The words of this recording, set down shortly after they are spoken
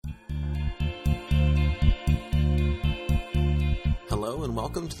and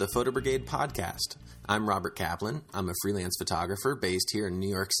welcome to the Photo Brigade podcast. I'm Robert Kaplan. I'm a freelance photographer based here in New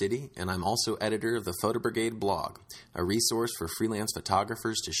York City, and I'm also editor of the Photo Brigade blog, a resource for freelance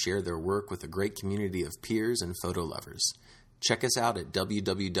photographers to share their work with a great community of peers and photo lovers. Check us out at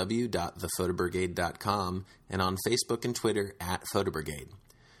www.thephotobrigade.com and on Facebook and Twitter at Photo Brigade.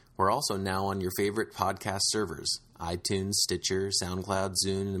 We're also now on your favorite podcast servers, iTunes, Stitcher, SoundCloud,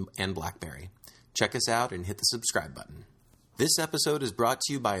 Zune, and BlackBerry. Check us out and hit the subscribe button. This episode is brought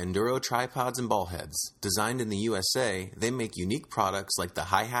to you by Enduro Tripods and Ballheads. Designed in the USA, they make unique products like the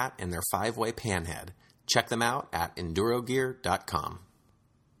hi-hat and their 5-way panhead. Check them out at endurogear.com.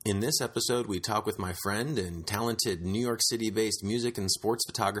 In this episode, we talk with my friend and talented New York City-based music and sports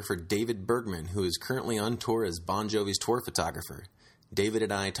photographer David Bergman, who is currently on tour as Bon Jovi's tour photographer. David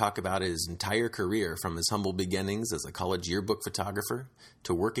and I talk about his entire career, from his humble beginnings as a college yearbook photographer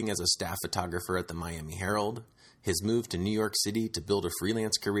to working as a staff photographer at the Miami Herald, his move to New York City to build a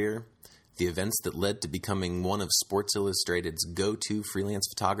freelance career, the events that led to becoming one of Sports Illustrated's go-to freelance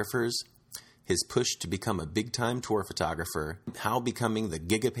photographers, his push to become a big-time tour photographer, how becoming the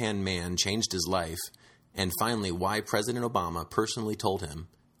Gigapan man changed his life, and finally why President Obama personally told him,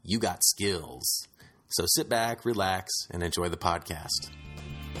 "You got skills." So sit back, relax, and enjoy the podcast.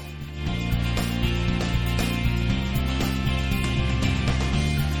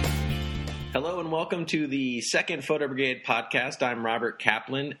 Hello and welcome to the second Photo Brigade podcast. I'm Robert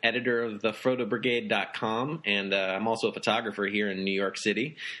Kaplan, editor of thephotobrigade.com, and I'm also a photographer here in New York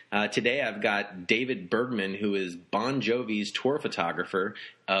City. Today I've got David Bergman, who is Bon Jovi's tour photographer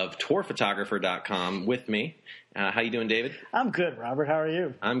of tourphotographer.com with me. How you doing, David? I'm good, Robert. How are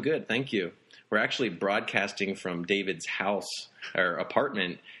you? I'm good, thank you. We're actually broadcasting from David's house or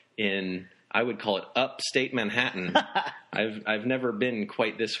apartment in, I would call it upstate Manhattan. I've never been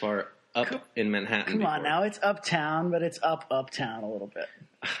quite this far up in Manhattan before. On now, it's uptown, but it's uptown a little bit.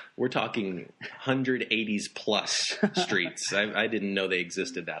 We're talking 180s plus streets. I didn't know they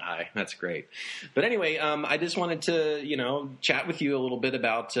existed that high. That's great. But anyway, I just wanted to, chat with you a little bit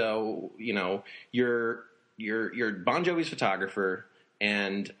about, you're Bon Jovi's photographer.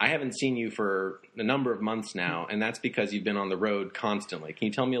 And I haven't seen you for a number of months now, and that's because you've been on the road constantly. Can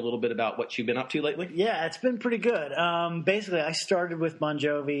you tell me a little bit about what you've been up to lately? Yeah, it's been pretty good. Basically, I started with Bon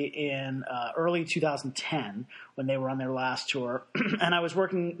Jovi in early 2010 when they were on their last tour, and I was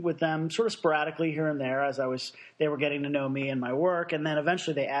working with them sort of sporadically here and there as they were getting to know me and my work, and then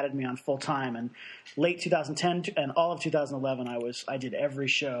eventually they added me on full time. And late 2010 and all of 2011, I did every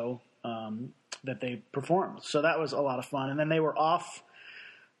show that they performed, so that was a lot of fun. And then they were off.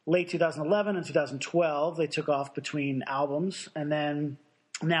 Late 2011 and 2012, they took off between albums, and then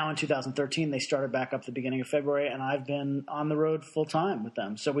now in 2013, they started back up at the beginning of February, and I've been on the road full-time with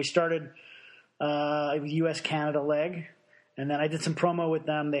them. So we started U.S.-Canada leg, and then I did some promo with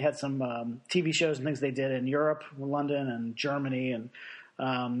them. They had some TV shows and things they did in Europe, London, and Germany, and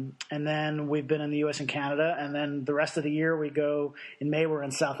then we've been in the U.S. and Canada, and then the rest of the year we go, in May we're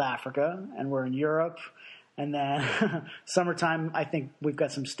in South Africa, and we're in Europe. And then summertime, I think we've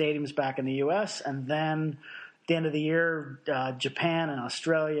got some stadiums back in the U.S. And then at the end of the year, Japan and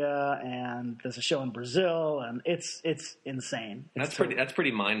Australia, and there's a show in Brazil, and it's insane. That's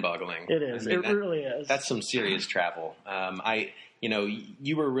pretty mind-boggling. It is. It really is. That's some serious travel.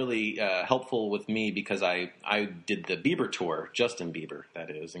 You were really helpful with me because I did the Bieber tour, Justin Bieber, that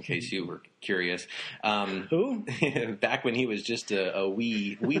is, in case you were curious. Who? Back when he was just a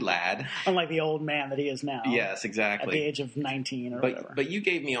wee lad. Unlike the old man that he is now. Yes, exactly. At the age of 19 or whatever. But you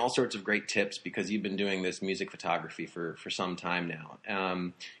gave me all sorts of great tips because you've been doing this music photography for some time now.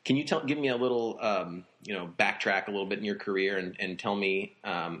 Can you give me a little, backtrack a little bit in your career and tell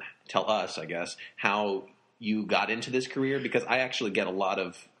us, I guess, how you got into this career? Because I actually get a lot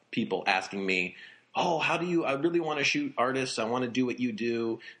of people asking me, "Oh, I really want to shoot artists. I want to do what you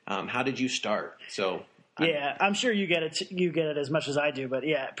do. How did you start?" So yeah, I'm sure you get it. You get it as much as I do. But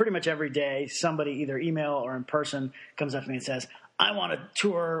yeah, pretty much every day, somebody either email or in person comes up to me and says, "I want to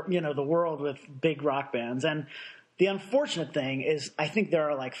tour, the world with big rock bands." And the unfortunate thing is, I think there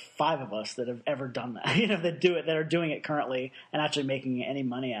are like 5 of us that have ever done that. That are doing it currently and actually making any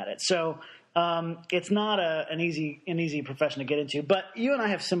money at it. So. It's not an easy profession to get into, but you and I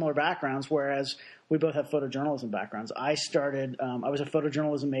have similar backgrounds, whereas we both have photojournalism backgrounds. I was a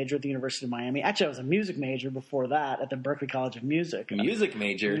photojournalism major at the University of Miami. Actually, I was a music major before that at the Berklee College of Music. Music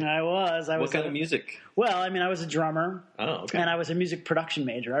major? I was. What kind of music? Well, I was a drummer. Oh, okay. And I was a music production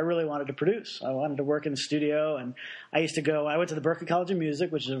major. I really wanted to produce. I wanted to work in the studio, and I went to the Berklee College of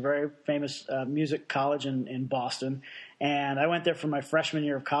Music, which is a very famous music college in Boston. And I went there for my freshman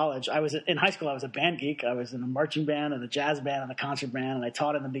year of college. In high school, I was a band geek. I was in a marching band and a jazz band and a concert band, and I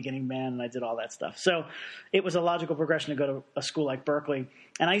taught in the beginning band, and I did all that stuff. So it was a logical progression to go to a school like Berkeley.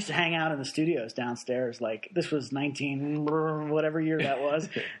 And I used to hang out in the studios downstairs. Like, this was 19 whatever year that was,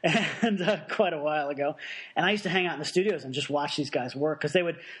 and quite a while ago. And I used to hang out in the studios and just watch these guys work, because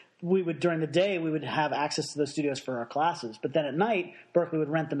we would during the day we would have access to those studios for our classes, but then at night Berkeley would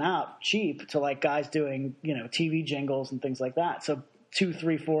rent them out cheap to like guys doing TV jingles and things like that. So 2,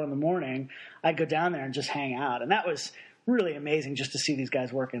 3, 4 in the morning, I'd go down there and just hang out, and that was really amazing just to see these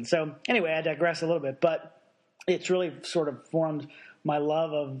guys working. So anyway, I digress a little bit, but it's really sort of formed my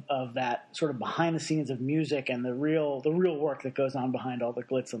love of that sort of behind the scenes of music and the real work that goes on behind all the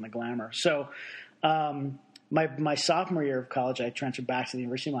glitz and the glamour. So My sophomore year of college, I transferred back to the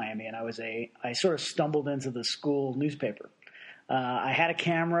University of Miami, and I sort of stumbled into the school newspaper. I had a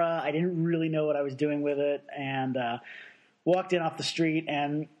camera. I didn't really know what I was doing with it, and walked in off the street,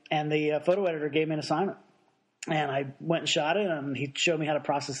 and the photo editor gave me an assignment. And I went and shot it, and he showed me how to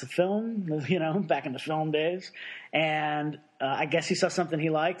process the film, back in the film days. And I guess he saw something he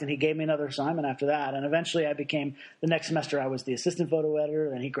liked, and he gave me another assignment after that. And eventually the next semester I was the assistant photo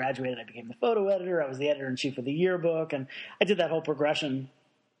editor. Then he graduated, I became the photo editor. I was the editor-in-chief of the yearbook. And I did that whole progression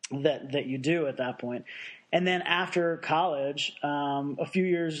that you do at that point. And then after college, a few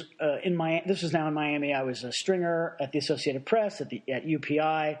years in Miami, this was now in Miami, I was a stringer at the Associated Press, at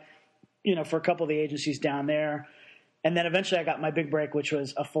UPI, for a couple of the agencies down there. And then eventually I got my big break, which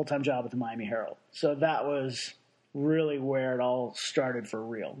was a full-time job at the Miami Herald. So that was really where it all started for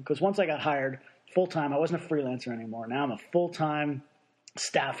real. Because once I got hired full-time, I wasn't a freelancer anymore. Now I'm a full-time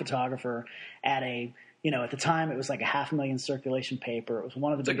staff photographer at at the time it was like a 500,000 circulation paper. It was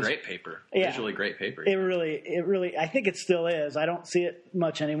one of the biggest. It's a great paper. Yeah, Visually great paper. It really, I think it still is. I don't see it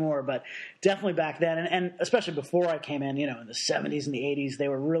much anymore, but definitely back then, and especially before I came in, in the 70s and the 80s, they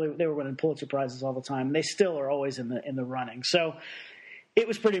were winning Pulitzer Prizes all the time. And they still are always in the running. So it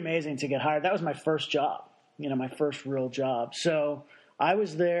was pretty amazing to get hired. That was my first job, my first real job. So I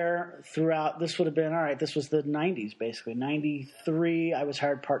was there throughout. This would have been this was the 90s, basically. 93, I was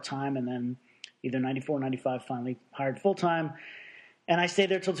hired part-time, and then either 94 or 95 finally hired full-time. And I stayed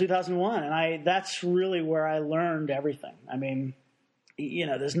there till 2001. And that's really where I learned everything. I mean,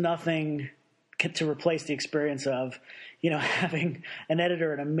 there's nothing to replace the experience of, having an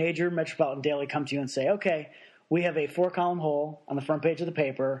editor at a major metropolitan daily come to you and say, okay, we have a 4-column hole on the front page of the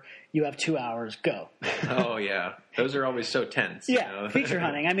paper. You have 2 hours. Go. Oh, yeah. Those are always so tense. Yeah, feature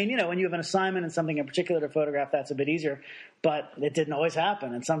hunting. I mean, when you have an assignment and something in particular to photograph, that's a bit easier. But it didn't always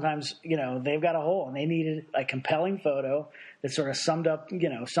happen. And sometimes, they've got a hole and they needed a compelling photo that sort of summed up,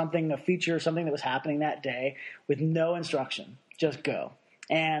 something, a feature, something that was happening that day with no instruction. Just go.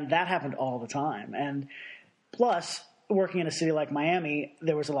 And that happened all the time. And plus, working in a city like Miami,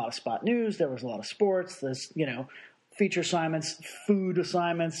 there was a lot of spot news. There was a lot of sports. There's, feature assignments, food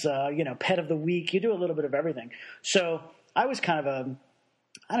assignments, pet of the week. You do a little bit of everything. So I was kind of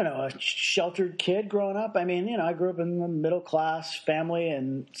a sheltered kid growing up. I mean, I grew up in a middle-class family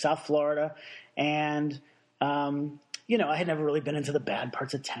in South Florida. And, I had never really been into the bad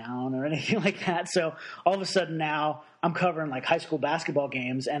parts of town or anything like that. So all of a sudden now I'm covering like high school basketball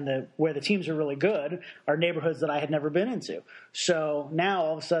games, and where the teams are really good are neighborhoods that I had never been into. So now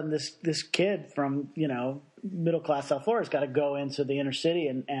all of a sudden this kid from, middle class South Florida's got to go into the inner city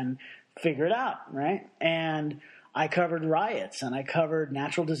and figure it out. Right. And I covered riots, and I covered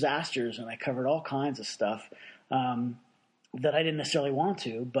natural disasters, and I covered all kinds of stuff, that I didn't necessarily want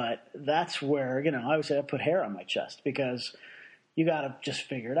to, but that's where, I would say I put hair on my chest, because you got to just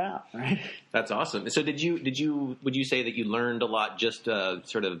figure it out, right? That's awesome. So would you say that you learned a lot just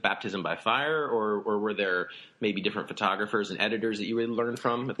sort of baptism by fire, or were there maybe different photographers and editors that you really learned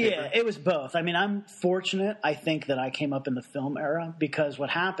from? Yeah, it was both. I mean, I'm fortunate, I think, that I came up in the film era, because what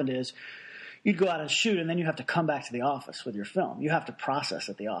happened is you'd go out and shoot, and then you have to come back to the office with your film. You have to process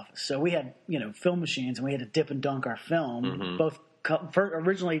at the office. So we had, film machines, and we had to dip and dunk our film, both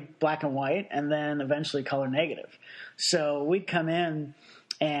originally black and white, and then eventually color negative. So we'd come in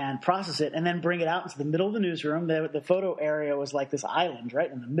and process it, and then bring it out into the middle of the newsroom. The photo area was like this island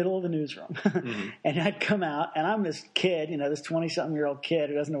right in the middle of the newsroom. And I'd come out, and I'm this kid, this 20-something-year-old kid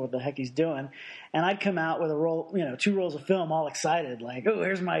who doesn't know what the heck he's doing. And I'd come out with 2 rolls of film, all excited, like, oh,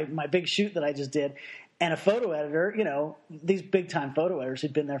 here's my big shoot that I just did. And a photo editor, these big-time photo editors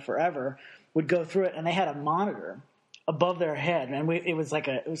who'd been there forever, would go through it, and they had a monitor above their head, and it was like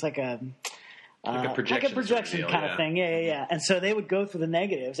a Like a projection kind of thing. Yeah. And so they would go through the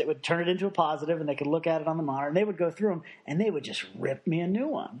negatives. It would turn it into a positive, and they could look at it on the monitor, and they would go through them, and they would just rip me a new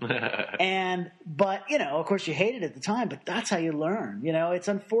one. But, of course you hate it at the time, but that's how you learn. It's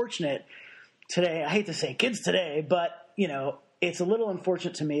unfortunate today. I hate to say kids today, but, it's a little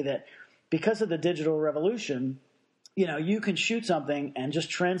unfortunate to me that because of the digital revolution, you can shoot something and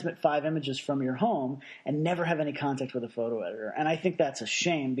just transmit 5 images from your home and never have any contact with a photo editor. And I think that's a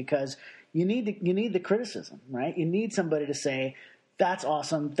shame because you need the criticism, right? You need somebody to say, that's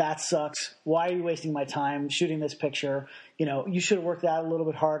awesome, that sucks, why are you wasting my time shooting this picture? You should have worked that a little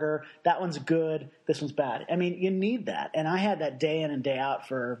bit harder. That one's good, this one's bad. I mean, you need that. And I had that day in and day out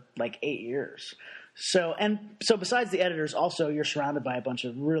for like 8 years. So besides the editors, also you're surrounded by a bunch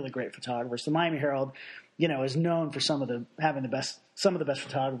of really great photographers. The Miami Herald, is known for some of the best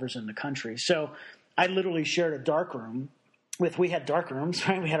photographers in the country. So I literally shared a darkroom we had dark rooms,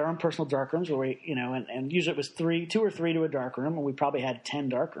 right? We had our own personal dark rooms where we, and usually it was 2 or 3 to a dark room, and we probably had 10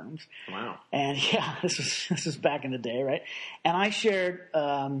 dark rooms. Wow. And yeah, this was back in the day, right? And I shared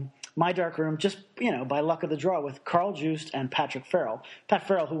my dark room just, by luck of the draw with Carl Joost and Patrick Farrell. Pat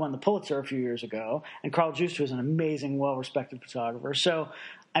Farrell, who won the Pulitzer a few years ago, and Carl Joost, who was an amazing, well-respected photographer. So,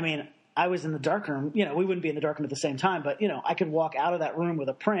 I mean, I was in the darkroom. We wouldn't be in the darkroom at the same time, but, I could walk out of that room with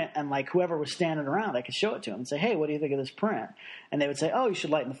a print and, like, whoever was standing around, I could show it to them and say, hey, what do you think of this print? And they would say, oh, you should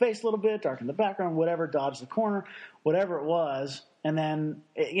lighten the face a little bit, darken the background, whatever, dodge the corner, whatever it was. And then,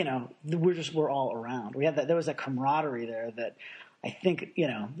 we're all around. There was that camaraderie there that I think,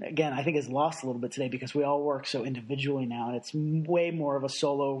 again, I think is lost a little bit today because we all work so individually now, and it's way more of a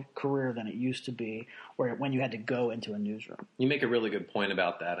solo career than it used to be, when you had to go into a newsroom. You make a really good point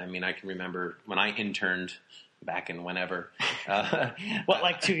about that. I mean, I can remember when I interned back in whenever.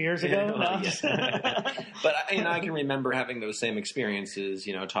 Like 2 years ago? No? But I can remember having those same experiences,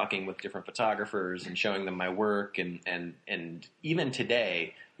 talking with different photographers and showing them my work, and even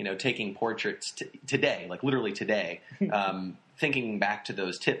today, taking portraits today, like literally today. Thinking back to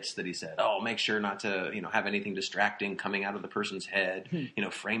those tips that he said, make sure not to, have anything distracting coming out of the person's head,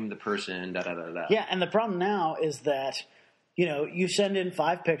 frame the person, da-da-da-da. Yeah, and the problem now is that, you send in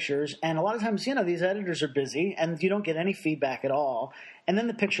 5 pictures, and a lot of times, these editors are busy, and you don't get any feedback at all. And then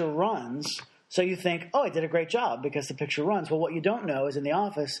the picture runs, so you think, I did a great job because the picture runs. Well, what you don't know is in the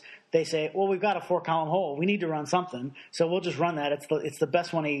office, they say, well, we've got a 4-column hole. We need to run something, so we'll just run that. It's the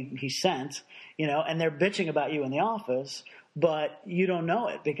best one he sent, and they're bitching about you in the office. But you don't know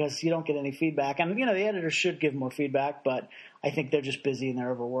it because you don't get any feedback. And, the editors should give more feedback, but I think they're just busy and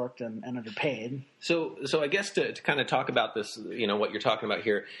they're overworked and underpaid. So I guess to kind of talk about this, what you're talking about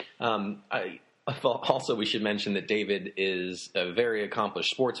here, also we should mention that David is a very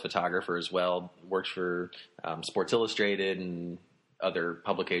accomplished sports photographer as well, works for Sports Illustrated and other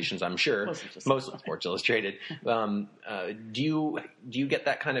publications, I'm sure. Most of Sports Illustrated. Do you get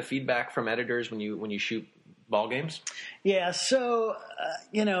that kind of feedback from editors when you shoot ball games? Yeah, so,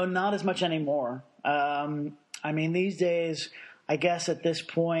 not as much anymore. These days, I guess at this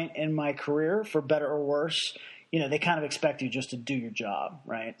point in my career, for better or worse, they kind of expect you just to do your job,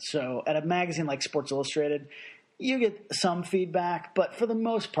 right? So at a magazine like Sports Illustrated, you get some feedback, but for the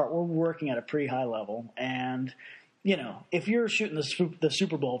most part, we're working at a pretty high level. And, if you're shooting the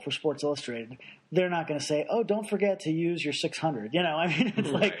Super Bowl for Sports Illustrated, they're not going to say, don't forget to use your 600. It's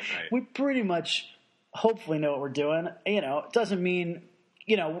right. We pretty much hopefully know what we're doing. It doesn't mean,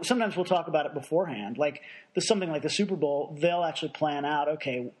 sometimes we'll talk about it beforehand. Like something like the Super Bowl, they'll actually plan out,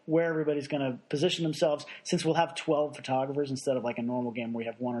 where everybody's going to position themselves. Since we'll have 12 photographers instead of like a normal game where we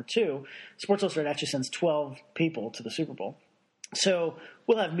have 1 or 2, Sports Illustrated actually sends 12 people to the Super Bowl. So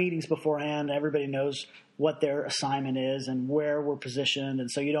we'll have meetings beforehand. Everybody knows what their assignment is and where we're positioned, and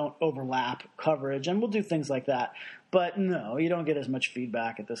so you don't overlap coverage, and we'll do things like that. But no, you don't get as much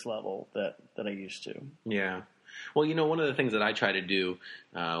feedback at this level that I used to. Yeah. Well, one of the things that I try to do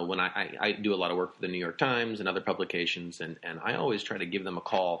when I do a lot of work for the New York Times and other publications, and I always try to give them a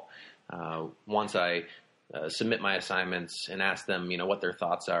call once I submit my assignments and ask them, what their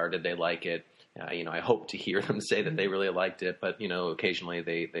thoughts are. Did they like it? I hope to hear them say that they really liked it, but, occasionally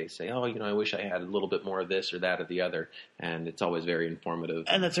they say, I wish I had a little bit more of this or that or the other, and it's always very informative.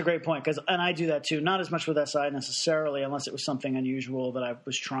 And that's a great point, and I do that too, not as much with SI necessarily, unless it was something unusual that I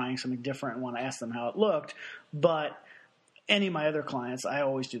was trying something different and want to ask them how it looked, but any of my other clients, I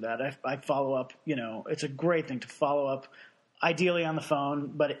always do that. I follow up, it's a great thing to follow up. Ideally on the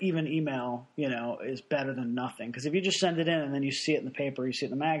phone, but even email, is better than nothing. Because if you just send it in and then you see it in the paper, you see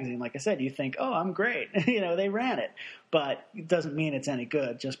it in the magazine, like I said, you think, I'm great. They ran it. But it doesn't mean it's any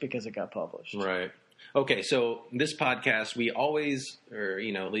good just because it got published. Right. Okay, so this podcast, we always, or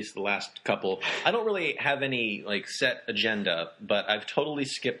at least the last couple, I don't really have any set agenda, but I've totally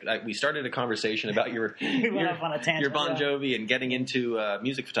skipped. We started a conversation about your Bon Jovi and getting into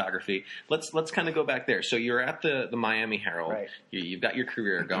music photography. Let's kind of go back there. So you're at the Miami Herald. Right. You've got your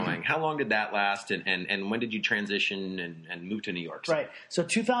career going. How long did that last, and when did you transition and move to New York? Right. So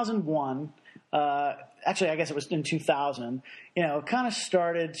 2001. Actually, I guess it was in 2000, kind of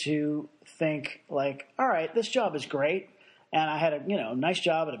started to think all right, this job is great. And I had a, nice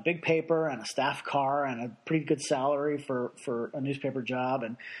job at a big paper and a staff car and a pretty good salary for a newspaper job.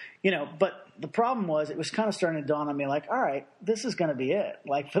 And, but the problem was it was kind of starting to dawn on me all right, this is going to be it.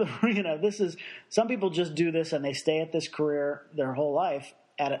 Some people just do this and they stay at this career their whole life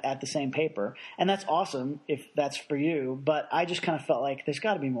at the same paper. And that's awesome if that's for you. But I just kind of felt like there's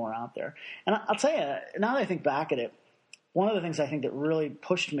got to be more out there. And I'll tell you, now that I think back at it, one of the things I think that really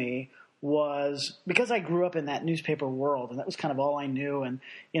pushed me was because I grew up in that newspaper world, and that was kind of all I knew. And,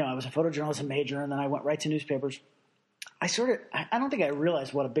 I was a photojournalism major, and then I went right to newspapers. I don't think I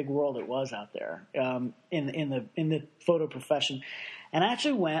realized what a big world it was out there in the photo profession. And I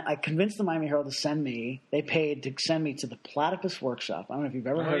actually I convinced the Miami Herald to send me, they paid to send me to the Platypus Workshop. I don't know if you've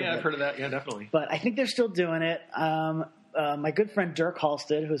ever heard of it. Yeah, I've heard of that. Yeah, definitely. But I think they're still doing it. My good friend Dirk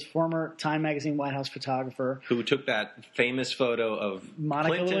Halstead, who's former Time Magazine White House photographer. Who took that famous photo of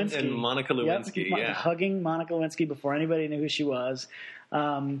Monica Clinton Lewinsky. and Monica Lewinsky. Yep, hugging Monica Lewinsky before anybody knew who she was.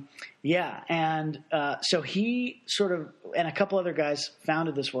 And so he sort of, and a couple other guys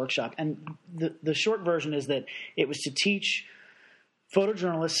founded this workshop. And the short version is that it was to teach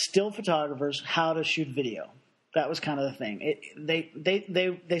photojournalists, still photographers, how to shoot video. That was kind of the thing.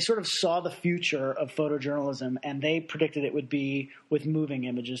 They sort of saw the future of photojournalism, and they predicted it would be with moving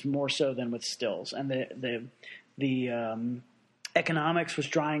images more so than with stills. And the economics was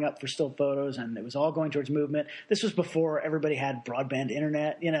drying up for still photos, and it was all going towards movement. This was before everybody had broadband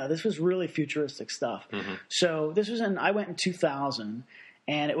internet. This was really futuristic stuff. Mm-hmm. So I went in 2000,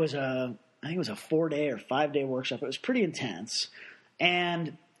 and it was I think it was a 4-day or 5-day workshop. It was pretty intense.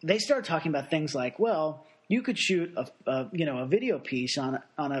 And they started talking about things like, well, you could shoot a video piece on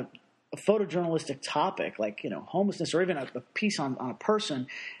a photojournalistic topic like homelessness, or even a piece on a person,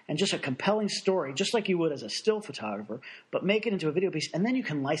 and just a compelling story, just like you would as a still photographer, but make it into a video piece, and then you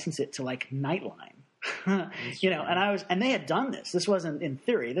can license it to Nightline. And they had done this. This wasn't in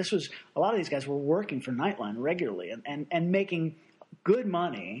theory. This was, a lot of these guys were working for Nightline regularly and making good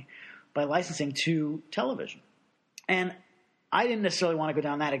money by licensing to television. And I didn't necessarily want to go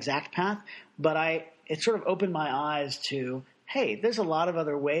down that exact path, but it sort of opened my eyes to, hey, there's a lot of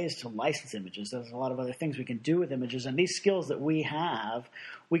other ways to license images. There's a lot of other things we can do with images. And these skills that we have,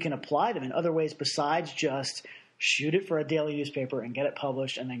 we can apply them in other ways besides just shoot it for a daily newspaper and get it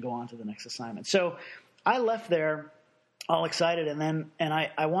published and then go on to the next assignment. So I left there all excited, and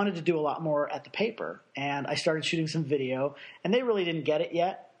I wanted to do a lot more at the paper. And I started shooting some video, and they really didn't get it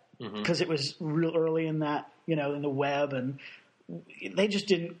yet because it was real early in that, in the web, and they just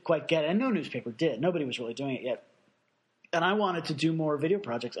didn't quite get it. And no newspaper did. Nobody was really doing it yet. And I wanted to do more video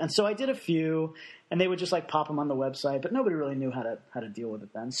projects. And so I did a few, and they would just pop them on the website, but nobody really knew how to deal with it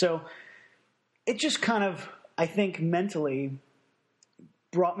then. So it just kind of, I think, mentally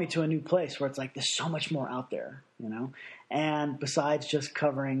brought me to a new place where it's there's so much more out there, and besides just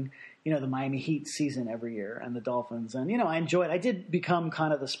covering, the Miami Heat season every year and the Dolphins. And, I enjoyed it. I did become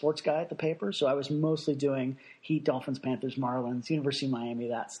kind of the sports guy at the paper. So I was mostly doing Heat, Dolphins, Panthers, Marlins, University of Miami,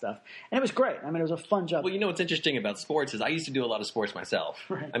 that stuff. And it was great. I mean, it was a fun job. Well, what's interesting about sports is I used to do a lot of sports myself.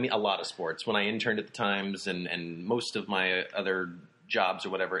 Right. I mean, a lot of sports. When I interned at the Times and most of my other jobs or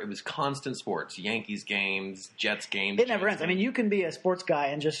whatever, it was constant sports, Yankees games, Jets games. It never ends. I mean, you can be a sports guy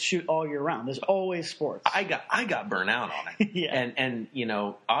and just shoot all year round. There's always sports. I got burnt out on it. Yeah. And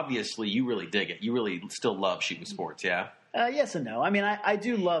obviously you really dig it. You really still love shooting sports, yeah? Yes and no. I mean, I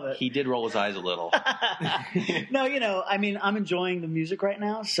do love it. He did roll his eyes a little. No, I mean, I'm enjoying the music right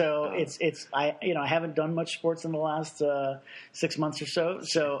now. So I haven't done much sports in the last 6 months or so.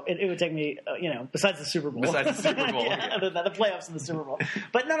 So it would take me, besides the Super Bowl. Besides the Super Bowl. Yeah. The playoffs and the Super Bowl.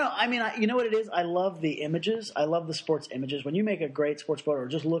 But no, I mean, you know what it is? I love the images. I love the sports images. When you make a great sports photo or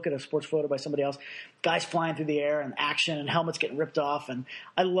just look at a sports photo by somebody else, guys flying through the air and action and helmets getting ripped off. And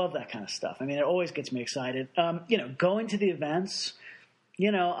I love that kind of stuff. I mean, it always gets me excited. Going to the events,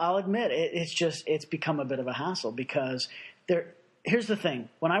 I'll admit it's become a bit of a hassle because here's the thing.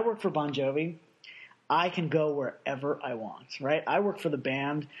 When I work for Bon Jovi, I can go wherever I want, right? I work for the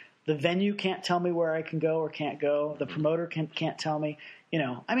band. The venue can't tell me where I can go or can't go. The promoter can't tell me.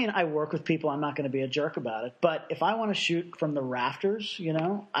 I work with people. I'm not going to be a jerk about it. But if I want to shoot from the rafters,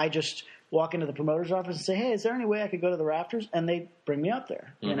 I just walk into the promoter's office and say, hey, is there any way I could go to the rafters? And they bring me up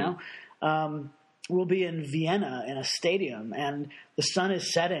there, you know? We'll be in Vienna in a stadium and the sun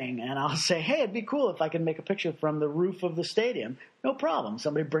is setting and I'll say, hey, it'd be cool if I could make a picture from the roof of the stadium. No problem.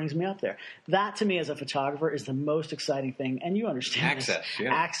 Somebody brings me up there. That to me as a photographer is the most exciting thing. And you understand access. This.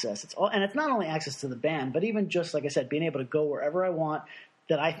 Yeah. Access. And it's not only access to the band, but even just, like I said, being able to go wherever I want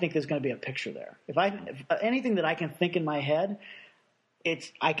that I think there's going to be a picture there. If anything that I can think in my head,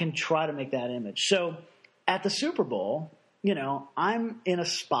 I can try to make that image. So at the Super Bowl, you know, I'm in a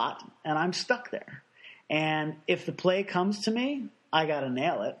spot and I'm stuck there. And if the play comes to me, I got to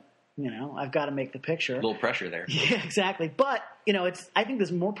nail it. You know, I've got to make the picture. A little pressure there. Yeah, exactly. But, you know, I think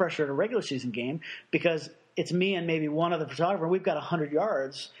there's more pressure at a regular season game because it's me and maybe one other photographer. We've got 100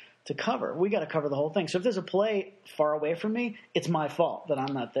 yards to cover. We got to cover the whole thing. So if there's a play far away from me, it's my fault that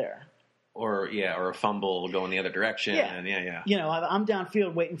I'm not there. Or a fumble going the other direction. Yeah. And yeah. You know, I'm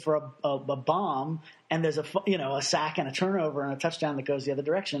downfield waiting for a bomb, and there's a sack and a turnover and a touchdown that goes the other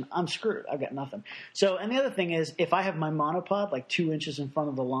direction. I'm screwed. I've got nothing. So, and the other thing is, if I have my monopod like 2 inches in front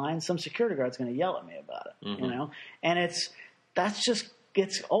of the line, some security guard's going to yell at me about it. Mm-hmm. You know, and that's just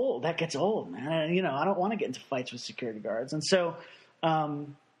gets old. That gets old, man. And, you know, I don't want to get into fights with security guards, and so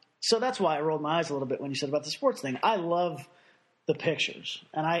that's why I rolled my eyes a little bit when you said about the sports thing. I love the pictures.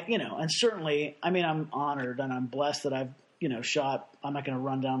 And and certainly, I mean, I'm honored and I'm blessed that I've, shot, I'm not going to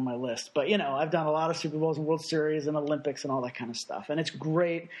run down my list, but, I've done a lot of Super Bowls and World Series and Olympics and all that kind of stuff. And it's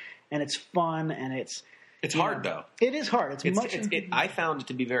great and it's fun and it's hard though. It is hard. I found it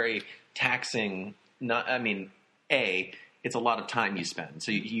to be very taxing. It's a lot of time you spend.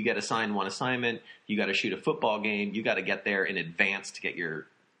 So you get assigned one assignment, you got to shoot a football game, you got to get there in advance to get your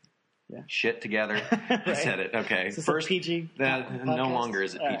shit together. Right. I said it. Okay. Is this First, a PG no longer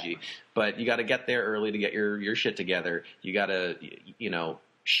is it PG. But you got to get there early to get your shit together. You got to,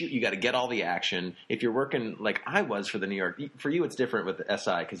 shoot. You got to get all the action. If you're working like I was for the New York, for you it's different with the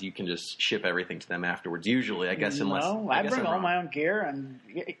SI because you can just ship everything to them afterwards. Usually, I guess. I bring all my own gear and.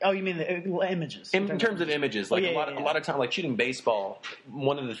 Oh, you mean the images? In terms of images, like a lot of time, like shooting baseball.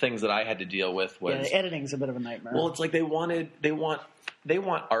 One of the things that I had to deal with was the editing's a bit of a nightmare. Well, it's like they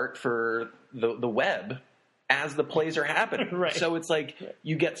want art for the web as the plays are happening. Right. So it's like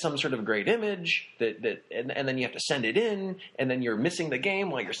you get some sort of great image and then you have to send it in, and then you're missing the game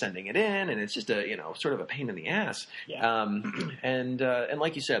while you're sending it in, and it's just a sort of a pain in the ass. Yeah. And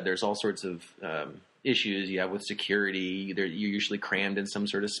like you said, there's all sorts of issues you have with security. You're usually crammed in some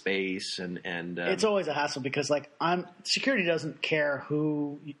sort of space, and it's always a hassle because security doesn't care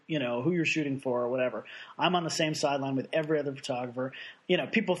who you're shooting for or whatever. I'm on the same sideline with every other photographer.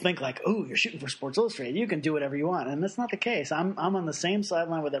 People think like, oh, you're shooting for Sports Illustrated, you can do whatever you want, and that's not the case. I'm on the same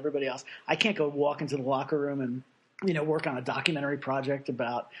sideline with everybody else. I can't go walk into the locker room and work on a documentary project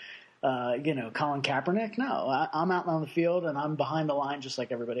about Colin Kaepernick. No, I'm out on the field and I'm behind the line just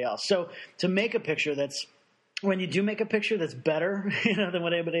like everybody else. So to make a picture when you do make a picture that's better, than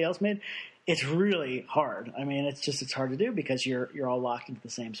what anybody else made, it's really hard. I mean, it's hard to do because you're all locked into the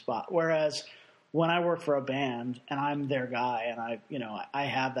same spot. Whereas when I work for a band and I'm their guy and I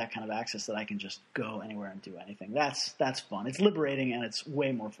have that kind of access that I can just go anywhere and do anything. That's fun. It's liberating and it's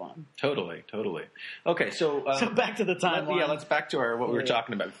way more fun. Totally. Okay, so back to the timeline. Let's back to what we were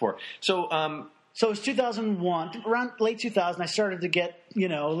talking about before. So it was 2001, around late 2000. I started to get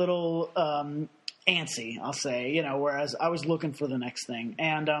a little antsy, I'll say. Whereas I was looking for the next thing,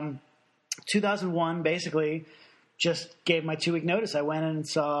 and 2001 basically. Just gave my 2-week notice. I went in and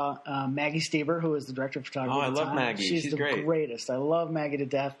saw Maggie Stieber, who was the director of photography. Oh, at the I love time. Maggie. She's the great. Greatest. I love Maggie to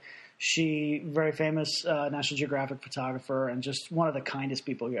death. She, very famous National Geographic photographer and just one of the kindest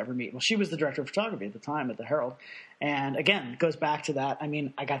people you ever meet. Well, she was the director of photography at the time at the Herald. And again, it goes back to that. I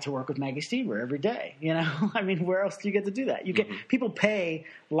mean, I got to work with Maggie Stieber every day. I mean, where else do you get to do that? You get people pay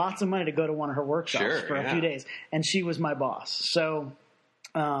lots of money to go to one of her workshops for a few days. And she was my boss. So,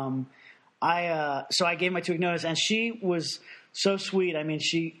 I gave my 2-week notice, and she was so sweet. I mean,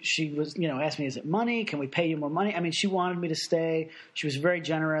 she was, asked me, is it money? Can we pay you more money? I mean, she wanted me to stay. She was very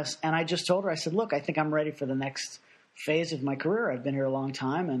generous. And I just told her, I said, look, I think I'm ready for the next phase of my career. I've been here a long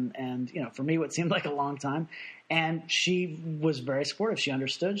time. And for me, what seemed like a long time. And she was very supportive. She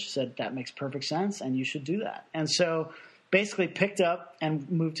understood. She said, that makes perfect sense, and you should do that. And so basically picked up and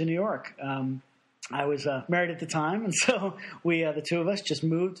moved to New York. I was married at the time, and so we, the two of us, just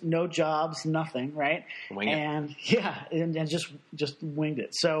moved, no jobs, nothing, right? Wing it. And and just winged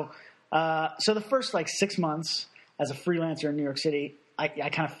it. So the first 6 months as a freelancer in New York City, I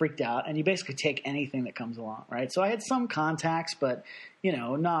kind of freaked out, and you basically take anything that comes along, right? So I had some contacts, but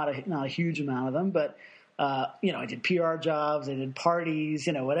not a huge amount of them. But I did PR jobs, I did parties,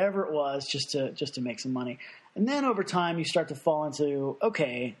 whatever it was, just to make some money. And then over time, you start to fall into,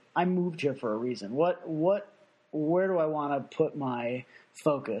 okay, I moved here for a reason. Where do I want to put my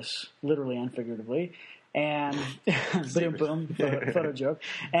focus, literally and figuratively? And boom, photo joke.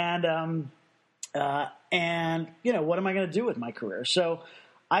 And what am I going to do with my career? So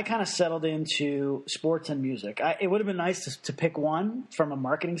I kind of settled into sports and music. It would have been nice to pick one from a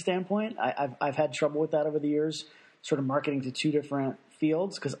marketing standpoint. I've had trouble with that over the years, sort of marketing to two different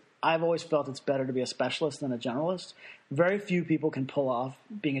fields, because I've always felt it's better to be a specialist than a generalist. Very few people can pull off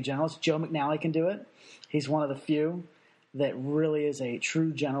being a generalist. Joe McNally can do it. He's one of the few that really is a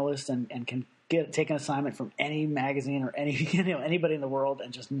true generalist and can take an assignment from any magazine or anybody in the world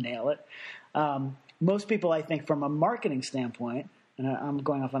and just nail it. Most people, I think, from a marketing standpoint, and I'm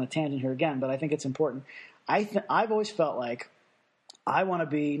going off on a tangent here again, but I think it's important. I've always felt like I want to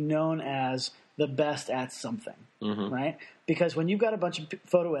be known as the best at something, right? Because when you've got a bunch of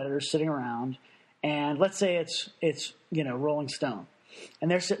photo editors sitting around, and let's say it's Rolling Stone,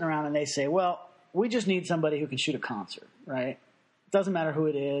 and they're sitting around and they say, well, we just need somebody who can shoot a concert, right? Doesn't matter who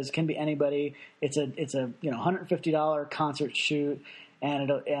it is, can be anybody. It's a $150 concert shoot,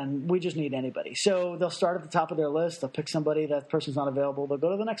 and we just need anybody. So they'll start at the top of their list. They'll pick somebody. That person's not available. They'll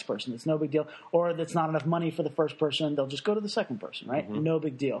go to the next person. It's no big deal. Or that's not enough money for the first person. They'll just go to the second person, right? No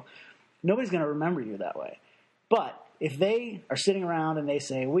big deal. Nobody's going to remember you that way. But if they are sitting around and they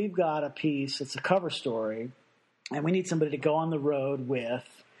say, we've got a piece, it's a cover story, and we need somebody to go on the road with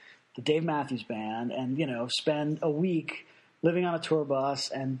the Dave Matthews Band and, spend a week living on a tour bus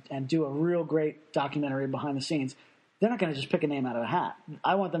and do a real great documentary behind the scenes, they're not going to just pick a name out of a hat.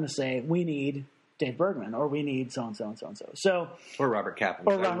 I want them to say, we need Dave Bergman, or we need so-and-so and so-and-so. Or Robert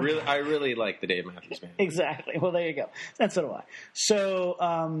Kaplan. I really like the Dave Matthews Band. Exactly. Well, there you go. And so do I. So,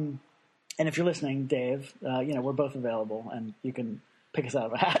 and if you're listening, Dave, we're both available, and you can pick us out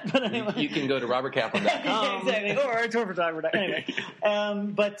of a hat. But anyway. You can go to robertkaplan.com. Exactly. Or a tour photographer. Anyway.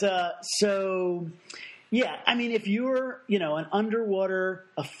 Yeah, I mean, if you're,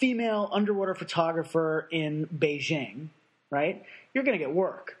 a female underwater photographer in Beijing, right, you're going to get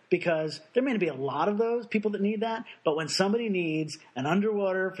work, because there may not be a lot of those people that need that. But when somebody needs an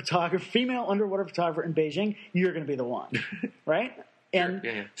female underwater photographer in Beijing, you're going to be the one, right? And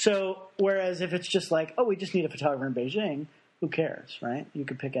yeah. So, whereas if it's just like, we just need a photographer in Beijing, who cares, right? You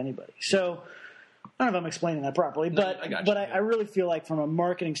could pick anybody. So, I don't know if I'm explaining that properly, but I really feel like from a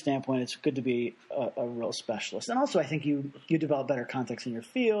marketing standpoint, it's good to be a real specialist. And also, I think you develop better context in your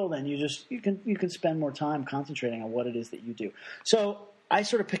field, and you can spend more time concentrating on what it is that you do. So I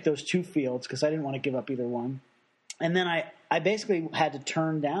sort of picked those two fields because I didn't want to give up either one. And then I basically had to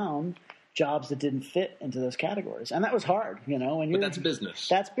turn down jobs that didn't fit into those categories, and that was hard, But that's business.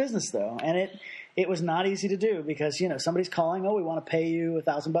 That's business, though, and it was not easy to do because somebody's calling. We want to pay you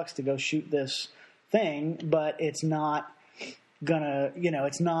 $1,000 to go shoot this thing, but it's not gonna,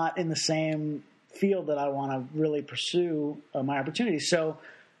 it's not in the same field that I want to really pursue my opportunities. So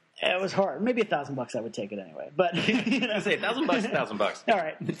it was hard. Maybe $1,000 I would take it anyway. But I say $1,000, $1,000. All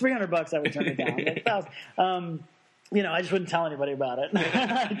right, $300 I would turn it down. But $1,000. I just wouldn't tell anybody about it.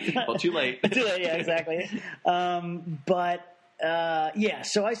 Well, too late. Too late. Yeah, exactly.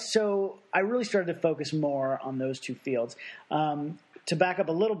 So I really started to focus more on those two fields. To back up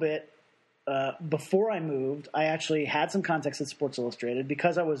a little bit. Before I moved, I actually had some contacts at Sports Illustrated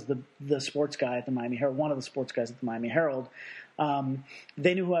because I was the sports guy at the Miami Herald, one of the sports guys at the Miami Herald.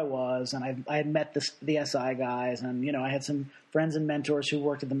 They knew who I was, and I had met the SI guys, and I had some friends and mentors who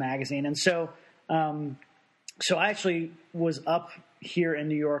worked at the magazine, and so I actually was up here in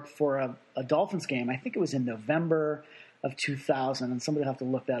New York for a Dolphins game. I think it was in November of 2000, and somebody will have to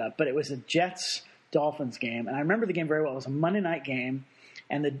look that up. But it was a Jets-Dolphins game, and I remember the game very well. It was a Monday night game.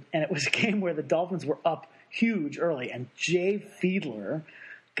 And it was a game where the Dolphins were up huge early. And Jay Fiedler,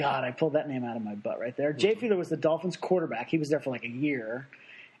 God, I pulled that name out of my butt right there. Jay Fiedler was the Dolphins quarterback. He was there for like a year.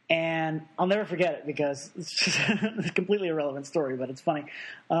 And I'll never forget it because it's just a completely irrelevant story, but it's funny.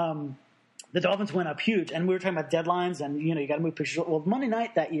 The Dolphins went up huge. And we were talking about deadlines and, you got to move pictures. Well, Monday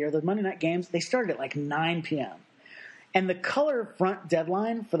night that year, the Monday night games, they started at like 9 p.m. And the color front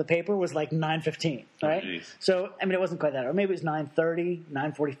deadline for the paper was like 9:15, right? Oh, so, it wasn't quite that. Or maybe it was 9:30,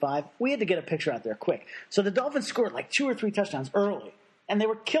 9:45. We had to get a picture out there quick. So the Dolphins scored like 2 or 3 touchdowns early. And they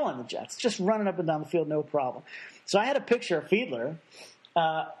were killing the Jets, just running up and down the field, no problem. So I had a picture of Fiedler,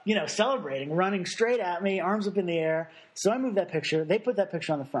 celebrating, running straight at me, arms up in the air. So I moved that picture. They put that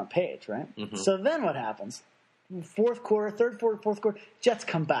picture on the front page, right? Mm-hmm. So then what happens? Fourth quarter, Jets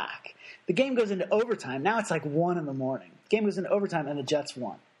come back. The game goes into overtime. Now it's like 1 a.m. The game goes into overtime, and the Jets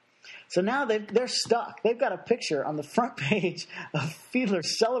won. So now they're stuck. They've got a picture on the front page of Fiedler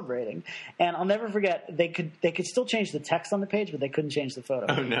celebrating, and I'll never forget. They could still change the text on the page, but they couldn't change the photo.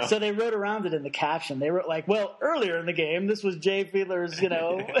 Oh, no. So they wrote around it in the caption. They wrote like, "Well, earlier in the game, this was Jay Fiedler's,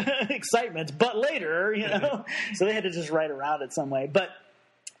 excitement, but later, So they had to just write around it some way, but.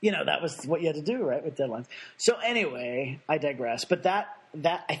 That was what you had to do, right, with deadlines. So anyway, I digress. But that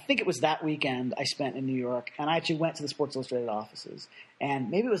I think it was that weekend I spent in New York, and I actually went to the Sports Illustrated offices. And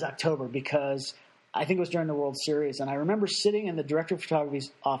maybe it was October because I think it was during the World Series. And I remember sitting in the director of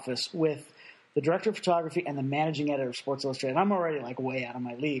photography's office with the director of photography and the managing editor of Sports Illustrated. I'm already like way out of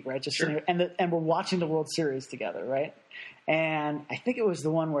my league, right? Just sitting there, and we're watching the World Series together, right? And I think it was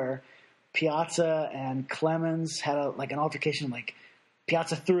the one where Piazza and Clemens had an altercation, like.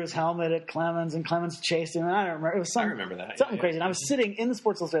 Piazza threw his helmet at Clemens, and Clemens chased him. And I don't remember. It was I remember that. Something crazy. And I was sitting in the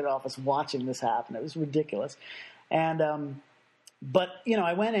Sports Illustrated office watching this happen. It was ridiculous. And but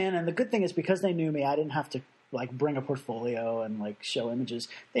I went in, and the good thing is because they knew me, I didn't have to bring a portfolio and show images.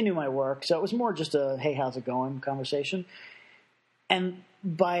 They knew my work, so it was more just a "Hey, how's it going?" conversation. And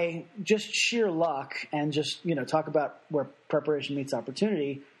by just sheer luck and just talk about where preparation meets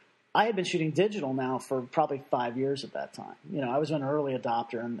opportunity. I had been shooting digital now for probably 5 years at that time. I was an early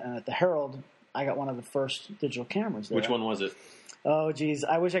adopter, and at the Herald, I got one of the first digital cameras there. Which one was it? Oh, geez.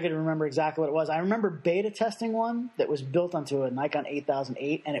 I wish I could remember exactly what it was. I remember beta testing one that was built onto a Nikon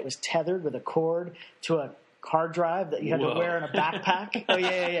 8008, and it was tethered with a cord to a hard drive that you had to wear in a backpack. Oh, yeah.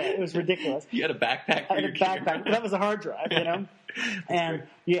 It was ridiculous. You had a backpack for I had your a backpack. camera? That was a hard drive, And, great.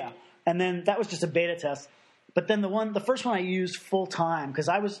 yeah. And then that was just a beta test. But then the first one I used full-time, because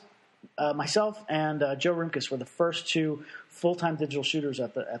I was... myself and Joe Rimkus were the first two full-time digital shooters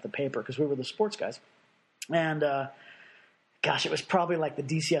at the paper because we were the sports guys. And it was probably like the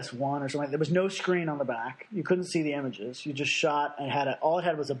DCS-1 or something. There was no screen on the back. You couldn't see the images. You just shot and all it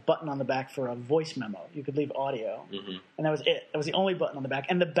had was a button on the back for a voice memo. You could leave audio. Mm-hmm. And that was it. That was the only button on the back.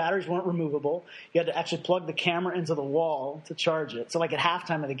 And the batteries weren't removable. You had to actually plug the camera into the wall to charge it. So at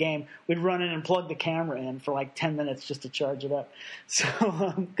halftime of the game, we'd run in and plug the camera in for 10 minutes just to charge it up. So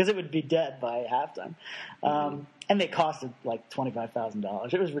because it would be dead by halftime. And they costed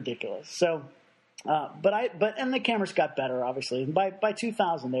 $25,000. It was ridiculous. So... and the cameras got better, obviously. And by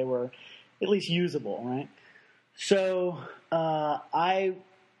 2000, they were at least usable, right? So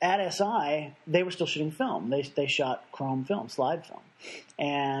at SI, they were still shooting film. They shot chrome film, slide film,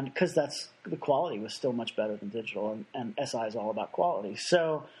 and because the quality was still much better than digital, and SI is all about quality.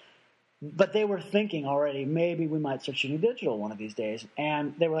 So, but they were thinking already maybe we might start shooting digital one of these days,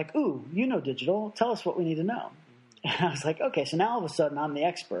 and they were like, "Ooh, digital? Tell us what we need to know." And I was like, okay, so now all of a sudden I'm the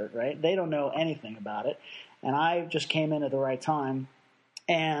expert, right? They don't know anything about it. And I just came in at the right time.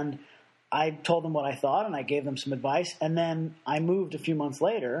 And I told them what I thought, and I gave them some advice. And then I moved a few months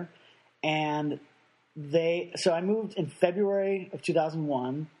later. And so I moved in February of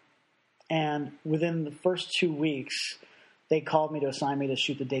 2001. And within the first 2 weeks, they called me to assign me to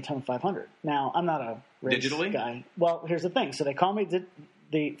shoot the Daytona 500. Now, I'm not a race Digitally? guy. Well, here's the thing. So they called me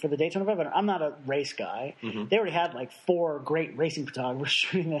for the Daytona 500. I'm not a race guy. Mm-hmm. They already had 4 great racing photographers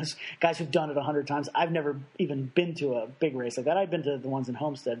shooting this, guys who've done it 100 times. I've never even been to a big race like that. I've been to the ones in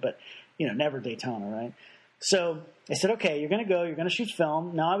Homestead, but never Daytona, right? So I said, okay, you're going to go. You're going to shoot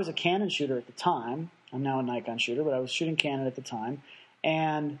film. Now, I was a Canon shooter at the time. I'm now a Nikon shooter, but I was shooting Canon at the time.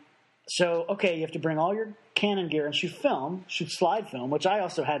 And so, okay, you have to bring all your Canon gear and shoot film, shoot slide film, which I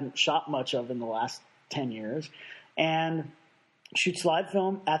also hadn't shot much of in the last 10 years, and shoot slide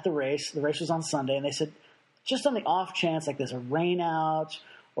film at the race. The race was on Sunday, and they said, just on the off chance, there's a rain out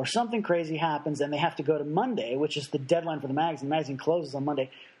or something crazy happens, and they have to go to Monday, which is the deadline for the magazine. The magazine closes on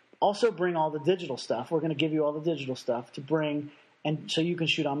Monday. Also bring all the digital stuff. We're going to give you all the digital stuff to bring, and so you can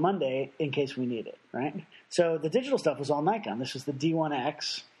shoot on Monday in case we need it, right? So the digital stuff was all Nikon. This was the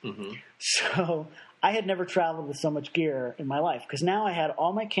D1X. Mm-hmm. So I had never traveled with so much gear in my life because now I had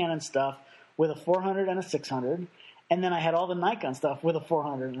all my Canon stuff with a 400 and a 600. And then I had all the Nikon stuff with a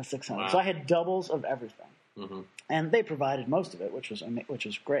 400 and a 600. Wow. So I had doubles of everything. Mm-hmm. And they provided most of it, which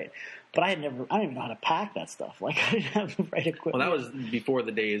was great. But I didn't even know how to pack that stuff. I didn't have the right equipment. Well, that was before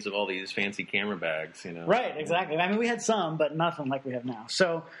the days of all these fancy camera bags, Right, exactly. I mean, we had some, but nothing like we have now.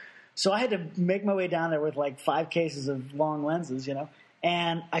 So I had to make my way down there with 5 cases of long lenses,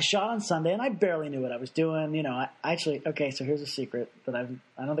 And I shot on Sunday, and I barely knew what I was doing. I actually, okay, so here's a secret that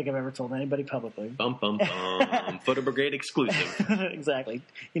I don't think I've ever told anybody publicly. Bum, bum, bum. Photo Brigade exclusive. Exactly.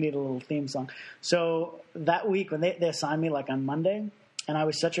 You need a little theme song. So that week, when they assigned me, on Monday, and I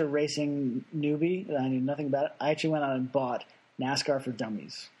was such a racing newbie that I knew nothing about it, I actually went out and bought NASCAR for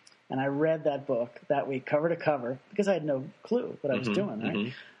Dummies. And I read that book that week, cover to cover, because I had no clue what I was doing, right?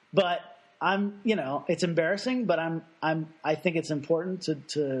 Mm-hmm. But it's embarrassing, but I think it's important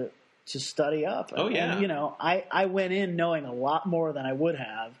to study up. Oh, yeah. And, I went in knowing a lot more than I would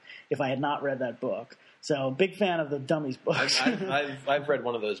have if I had not read that book. So, big fan of the Dummies books. I've read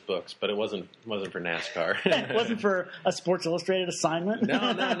one of those books, but it wasn't for NASCAR. It wasn't for a Sports Illustrated assignment?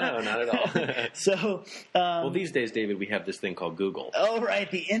 No, not at all. So, well, these days, David, we have this thing called Google. Oh, right,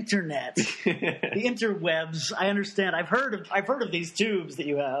 the internet, the interwebs. I understand. I've heard of these tubes that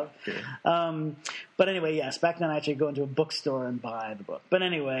you have. Yeah. But anyway, yes, back then I actually go into a bookstore and buy the book. But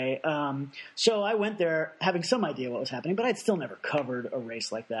anyway, so I went there having some idea what was happening, but I'd still never covered a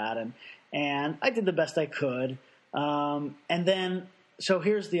race like that, and I did the best I could. And then, so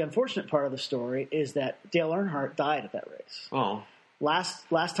here's the unfortunate part of the story is that Dale Earnhardt died at that race. Oh.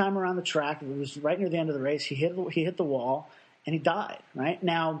 Last time around the track, it was right near the end of the race, he hit the wall and he died, right?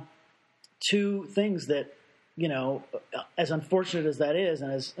 Now, two things that, as unfortunate as that is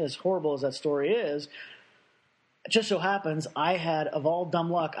and as horrible as that story is, it just so happens I had, of all dumb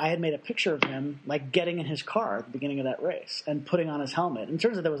luck, I had made a picture of him like getting in his car at the beginning of that race and putting on his helmet. And it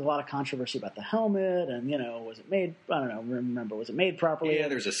turns out there was a lot of controversy about the helmet and, was it made, I don't know, remember, was it made properly? Yeah,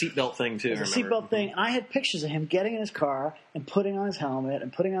 there's a seatbelt thing too. There's a seatbelt thing. And I had pictures of him getting in his car and putting on his helmet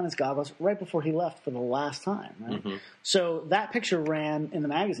and putting on his goggles right before he left for the last time. Right? Mm-hmm. So that picture ran in the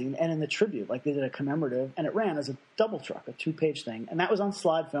magazine and in the Tribute, like they did a commemorative, and it ran as a double truck, a 2-page thing. And that was on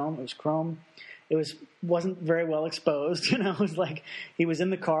slide film. It was chrome. It wasn't very well exposed, It was like he was in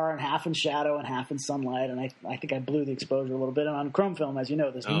the car and half in shadow and half in sunlight, and I think I blew the exposure a little bit. And on chrome film, as you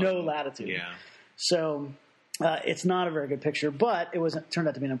know, there's no latitude. Yeah. So it's not a very good picture, but it turned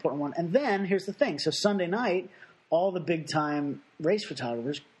out to be an important one. And then here's the thing: so Sunday night, all the big time race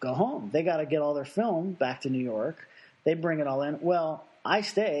photographers go home. They got to get all their film back to New York. They bring it all in. Well, I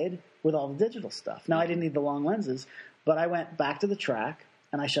stayed with all the digital stuff. Now I didn't need the long lenses, but I went back to the track.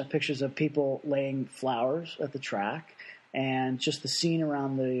 And I shot pictures of people laying flowers at the track, and just the scene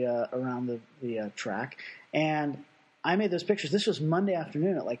around the track. And I made those pictures. This was Monday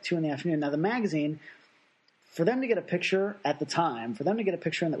afternoon at like 2 p.m. Now the magazine, for them to get a picture at the time, for them to get a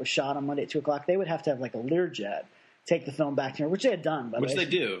picture in that was shot on Monday at 2 o'clock, they would have to have like a Learjet take the film back to New York, which they had done. By the way. Which they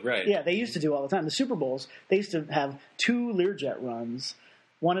do, right? Yeah, they used to do all the time. The Super Bowls, they used to have 2 Learjet runs.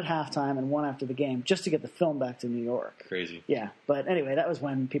 One at halftime and one after the game, just to get the film back to New York. Crazy. Yeah, but anyway, that was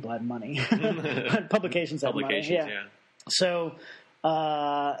when people had money. Publications had money. Yeah. So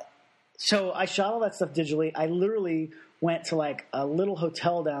I shot all that stuff digitally. I literally went to like a little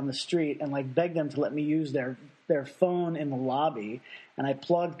hotel down the street and like begged them to let me use their phone in the lobby. And I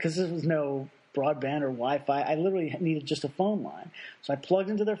plugged, because there was no broadband or Wi-Fi. I literally needed just a phone line. So I plugged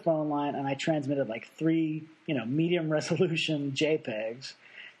into their phone line and I transmitted like 3, medium resolution JPEGs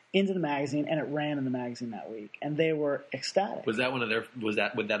into the magazine, and it ran in the magazine that week, and they were ecstatic. Would that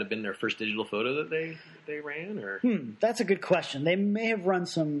have been their first digital photo that they ran, or? That's a good question. They may have run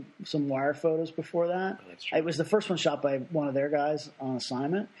some wire photos before that. Oh, that's true. It was the first one shot by one of their guys on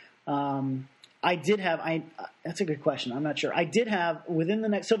assignment. I did have. That's a good question. I'm not sure. I did have within the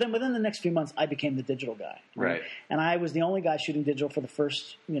next few months, I became the digital guy. Right. And I was the only guy shooting digital for the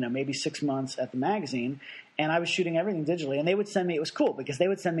first, maybe 6 months at the magazine, and I was shooting everything digitally. And they would send me. It was cool because they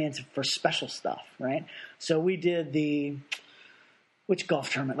would send me for special stuff, right? So we did which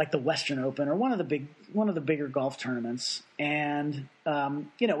golf tournament, like the Western Open or one of the bigger golf tournaments. And,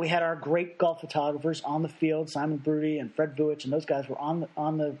 we had our great golf photographers on the field, Simon Brody and Fred Vuich, and those guys were on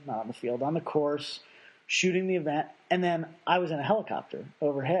the course, shooting the event. And then I was in a helicopter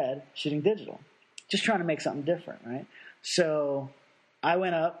overhead shooting digital, just trying to make something different, right? So I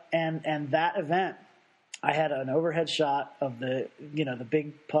went up and that event, I had an overhead shot of the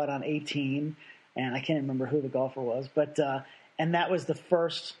big putt on 18, and I can't remember who the golfer was, but, and that was the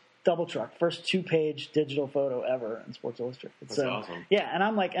first double truck, first 2-page digital photo ever in Sports Illustrated. That's awesome. Yeah, and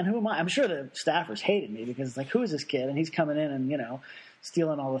I'm like, and who am I? I'm sure the staffers hated me because it's like, who is this kid? And he's coming in and,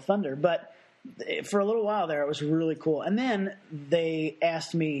 stealing all the thunder. But for a little while there, it was really cool. And then they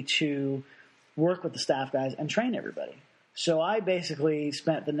asked me to work with the staff guys and train everybody. So I basically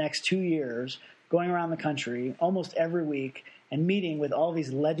spent the next 2 years going around the country almost every week and meeting with all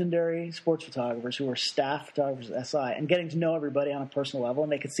these legendary sports photographers who were staff photographers at SI and getting to know everybody on a personal level.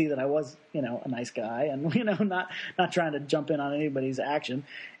 And they could see that I was, a nice guy and, not trying to jump in on anybody's action,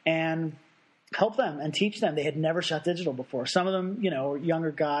 and help them and teach them. They had never shot digital before. Some of them, were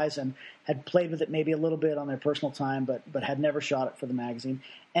younger guys and had played with it maybe a little bit on their personal time, but had never shot it for the magazine.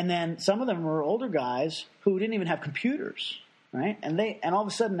 And then some of them were older guys who didn't even have computers, right? And all of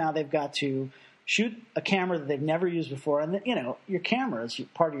a sudden now they've got to shoot a camera that they've never used before, and your camera is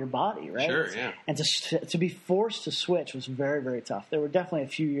part of your body, right? Sure, yeah. And to be forced to switch was very, very tough. There were definitely a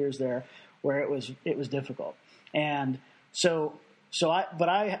few years there where it was difficult, and so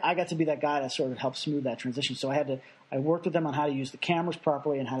I got to be that guy to sort of help smooth that transition. So I worked with them on how to use the cameras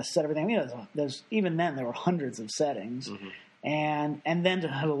properly and how to set everything. Even then there were hundreds of settings, and then to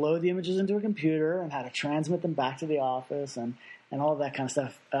how to load the images into a computer and how to transmit them back to the office and all of that kind of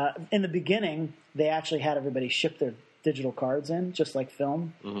stuff. In the beginning, they actually had everybody ship their digital cards in, just like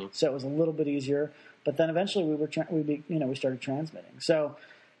film, so it was a little bit easier. But then eventually we started transmitting. So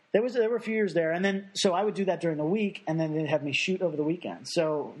there were a few years there, and then so I would do that during the week, and then they'd have me shoot over the weekend.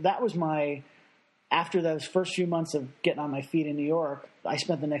 So that was after those first few months of getting on my feet in New York, I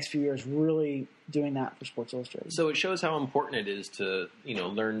spent the next few years really doing that for Sports Illustrated. So it shows how important it is to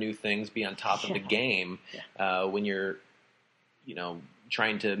learn new things, be on top of the game when you're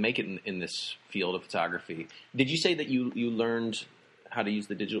trying to make it in this field of photography. Did you say that you learned how to use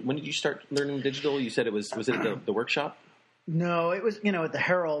the digital? When did you start learning digital? You said was it at the workshop? No, it was, at the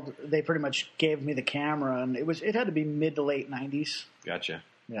Herald, they pretty much gave me the camera, and it had to be mid to late 90s. Gotcha.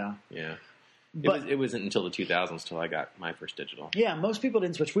 Yeah. Yeah. But it wasn't until the 2000s till I got my first digital. Yeah, most people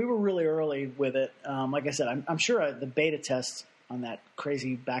didn't switch. We were really early with it. Like I said, I'm sure the beta tests on that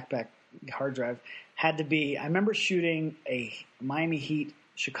crazy backpack hard drive had to be, I remember shooting a Miami Heat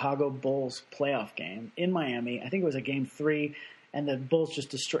Chicago Bulls playoff game in Miami. I think it was a game 3. And the Bulls just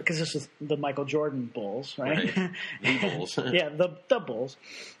destroyed, because this was the Michael Jordan Bulls, right? The Bulls. Yeah, the Bulls.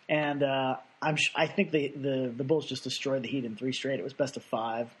 And I think the Bulls just destroyed the Heat in 3 straight. It was best of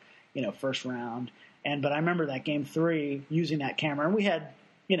 5, first round. But I remember that game 3 using that camera. And we had,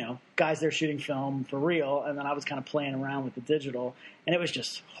 guys there shooting film for real. And then I was kind of playing around with the digital. And it was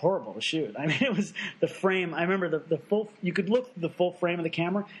just horrible to shoot. I mean, it was the frame. I remember the full, you could look at the full frame of the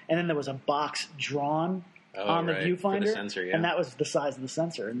camera. And then there was a box drawn on the viewfinder, the sensor, yeah. And that was the size of the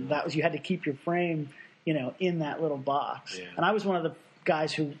sensor, and that was, you had to keep your frame, in that little box. Yeah. And I was one of the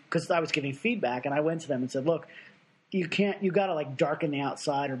guys because I was giving feedback, and I went to them and said, "Look, you got to like darken the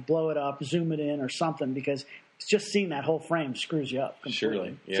outside or blow it up, zoom it in, or something, because just seeing that whole frame screws you up completely.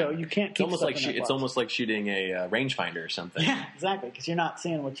 Surely, yeah. So you can't keep it's almost like shooting a rangefinder or something. Yeah, exactly, because you're not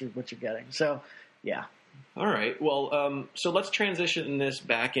seeing what you're getting. So, yeah. All right. Well, so let's transition this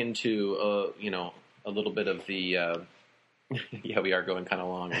back into a little bit of the yeah, we are going kind of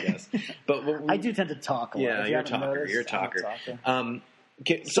long, I guess. But I do tend to talk a lot. Yeah, you're a talker. You're a talker.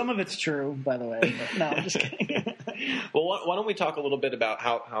 Some of it's true, by the way. But no, I'm just kidding. Well, why don't we talk a little bit about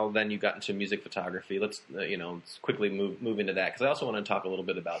how then you got into music photography? Let's let's quickly move into that, because I also want to talk a little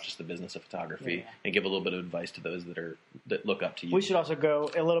bit about just the business of photography and give a little bit of advice to those that look up to you. We should also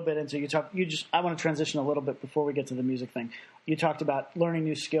go a little bit into I want to transition a little bit before we get to the music thing. You talked about learning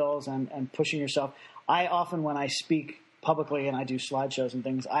new skills and pushing yourself. I often, when I speak publicly and I do slideshows and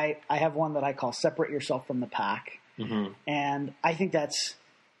things, I have one that I call "Separate Yourself from the Pack," and I think that's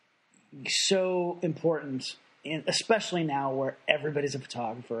so important. Especially now where everybody's a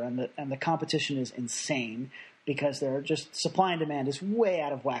photographer and the competition is insane, because they're just supply and demand is way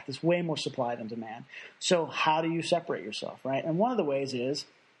out of whack. There's way more supply than demand. So how do you separate yourself, right? And one of the ways is,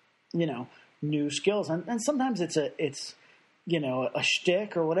 new skills. And sometimes it's a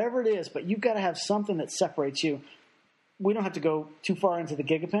shtick or whatever it is, but you've got to have something that separates you. We don't have to go too far into the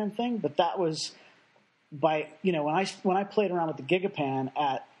Gigapan thing, but that was when I played around with the Gigapan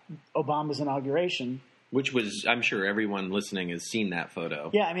at Obama's inauguration. Which was, I'm sure everyone listening has seen that photo.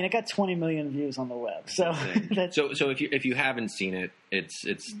 Yeah, I mean, it got 20 million views on the web. So, so if you haven't seen it,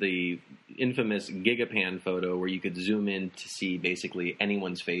 it's the infamous Gigapan photo where you could zoom in to see basically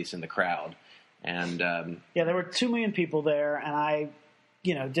anyone's face in the crowd. And there were 2 million people there, and I,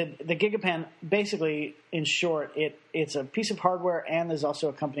 did the Gigapan. Basically, in short, it's a piece of hardware, and there's also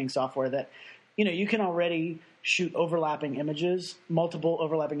accompanying software that, you can already shoot multiple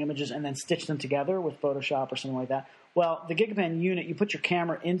overlapping images, and then stitch them together with Photoshop or something like that. Well, the Gigapan unit, you put your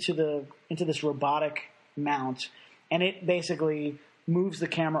camera into this robotic mount, and it basically moves the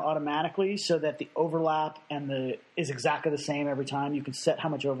camera automatically so that the overlap is exactly the same every time. You can set how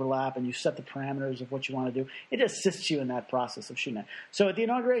much overlap, and you set the parameters of what you want to do. It assists you in that process of shooting it. So at the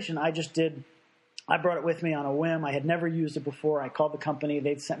inauguration, I brought it with me on a whim. I had never used it before. I called the company.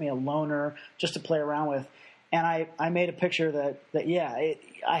 They'd sent me a loaner just to play around with. And I made a picture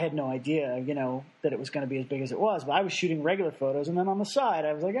I had no idea, that it was going to be as big as it was. But I was shooting regular photos, and then on the side,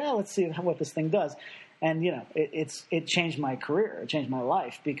 I was like, let's see what this thing does. And, it changed my career. It changed my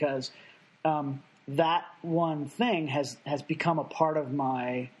life, because that one thing has become a part of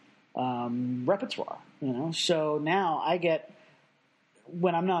my repertoire, So now I get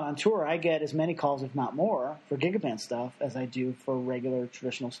when I'm not on tour, I get as many calls, if not more, for Gigapan stuff as I do for regular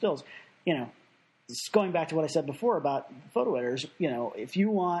traditional stills. You know, going back to what I said before about photo editors, you know, if you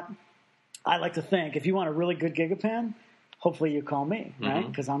want, I like to think, if you want a really good Gigapan, hopefully you call me, right?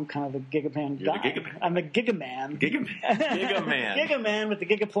 Because I'm kind of the Gigapan You're guy. the Gigapan. I'm the Gigaman. Gigaman. Gigaman with the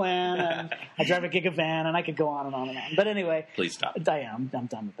Gigaplan, and I drive a Gigavan, and I could go on and on and on. But anyway. Please stop. I am. I'm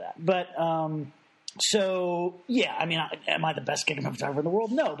done with that. But, so, yeah, I mean, am I the best Gigapan photographer in the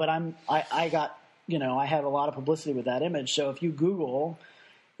world? No, but I got, you know, I had a lot of publicity with that image. So if you Google,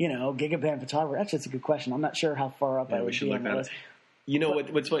 you know, Gigapan photographer, actually, it's a good question. I'm not sure how far up I would be on the list. You know,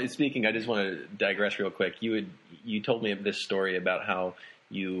 what's speaking, I just want to digress real quick. You told me this story about how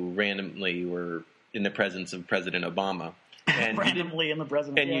you randomly were in the presence of President Obama. And randomly in the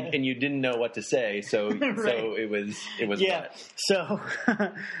president, and you didn't know what to say, so right. so it was yeah.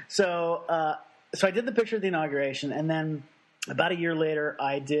 What? So I did the picture of the inauguration, and then about a year later,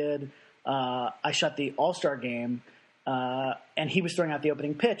 I shot the All-Star game, and he was throwing out the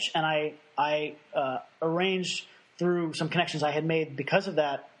opening pitch, and I arranged through some connections I had made because of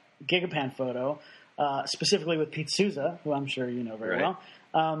that Gigapan photo, specifically with Pete Souza, who I'm sure you know very well,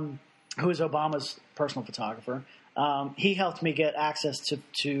 who is Obama's personal photographer. He helped me get access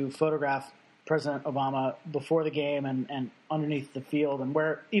to photograph President Obama before the game and underneath the field, and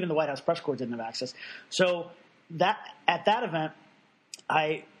where even the White House press corps didn't have access. So at that event,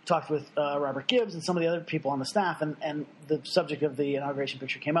 I talked with Robert Gibbs and some of the other people on the staff, and the subject of the inauguration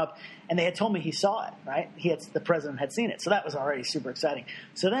picture came up, and they had told me he saw it, right? The president had seen it, so that was already super exciting.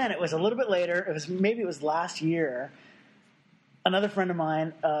 So then it was a little bit later, maybe it was last year, another friend of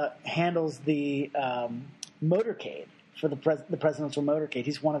mine handles the motorcade for the presidential motorcade.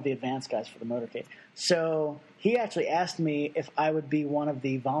 He's one of the advanced guys for the motorcade. So he actually asked me if I would be one of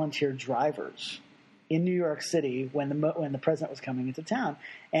the volunteer drivers in New York City when the president was coming into town.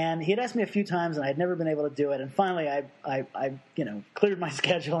 And he had asked me a few times, and I had never been able to do it. And finally, I cleared my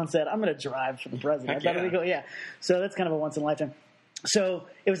schedule and said, I'm going to drive for the president. Yeah. So that's kind of a once in a lifetime. So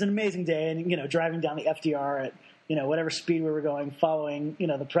it was an amazing day, and driving down the FDR at whatever speed we were going, following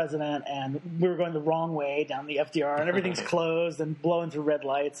the president, and we were going the wrong way down the FDR, and everything's closed and blowing through red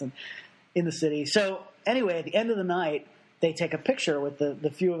lights and in the city. So anyway, at the end of the night, they take a picture with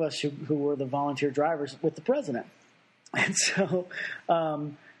the few of us who were the volunteer drivers with the president. And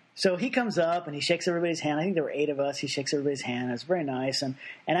so he comes up and he shakes everybody's hand. I think there were 8 of us. He shakes everybody's hand. It was very nice. And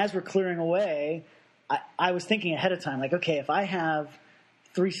as we're clearing away, I was thinking ahead of time, like, okay, if I have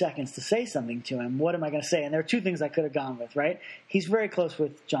 3 seconds to say something to him, what am I going to say? And there are 2 things I could have gone with, right? He's very close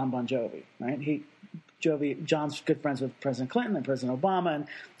with John Bon Jovi, right? John's good friends with President Clinton and President Obama, and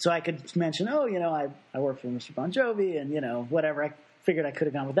so I could mention, I work for Mr. Bon Jovi, and whatever. I figured I could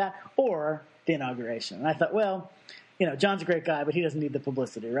have gone with that, or the inauguration. And I thought, well, John's a great guy, but he doesn't need the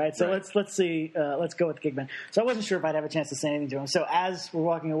publicity, right? So right. let's see, let's go with Gigman. So I wasn't sure if I'd have a chance to say anything to him. So as we're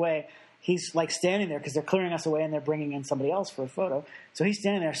walking away, he's like standing there because they're clearing us away and they're bringing in somebody else for a photo. So he's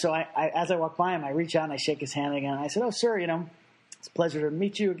standing there. So I as I walk by him, I reach out and I shake his hand again. And I said, "Oh, sir, it's a pleasure to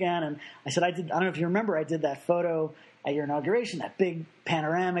meet you again." And I said, I don't know if you remember, I did that photo at your inauguration, that big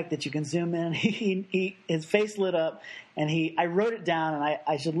panoramic that you can zoom in. His face lit up, and I wrote it down, and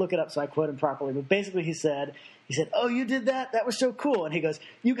I should look it up so I quote him properly. But basically he said, "Oh, you did that? That was so cool." And he goes,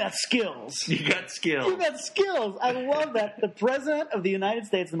 "You got skills. You got skills. You got skills." I love that. The president of the United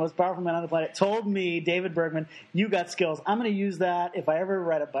States, the most powerful man on the planet, told me, David Bergman, "You got skills." I'm going to use that if I ever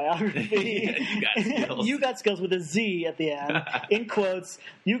write a biography. You got skills. You got skills with a Z at the end, in quotes.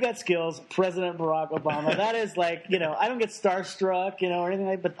 You got skills, President Barack Obama. That is like, I don't get starstruck, or anything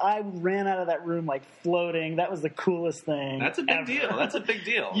like that, but I ran out of that room like floating. That was the coolest thing. That's a big ever. deal. That's a big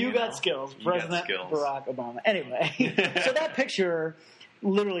deal. You got skills, President Barack Obama. Anyway, so that picture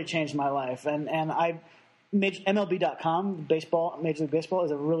literally changed my life, and I made MLB.com, Major League Baseball,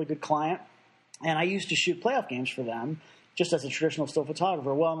 is a really good client, and I used to shoot playoff games for them just as a traditional still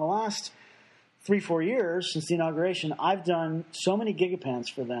photographer. Well, in the last 3-4 years since the inauguration, I've done so many Gigapans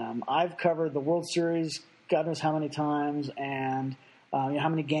for them. I've covered the World Series, God knows how many times, and how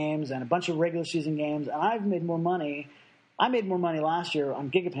many games, and a bunch of regular season games, and I've made more money. I made more money last year on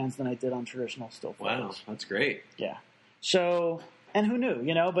Gigapans than I did on traditional still photos. Wow, that's great. Yeah. So, and who knew,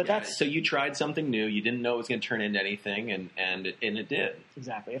 but that's... So you tried something new. You didn't know it was going to turn into anything, and it did.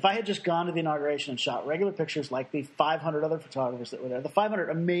 Exactly. If I had just gone to the inauguration and shot regular pictures like the 500 other photographers that were there, the 500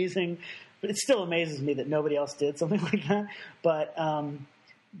 amazing... But it still amazes me that nobody else did something like that.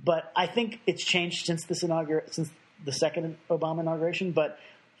 But I think it's changed since the second Obama inauguration. But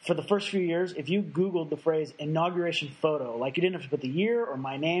for the first few years, if you Googled the phrase inauguration photo, like you didn't have to put the year or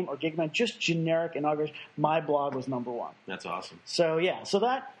my name or Gigman, just generic inauguration, my blog was number one. That's awesome. So yeah, so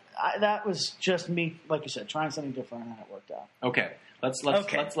that was just me, like you said, trying something different, and it worked out. Okay. Let's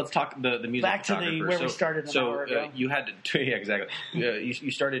talk the music back to photographer. where we started an hour ago. You had to yeah, exactly.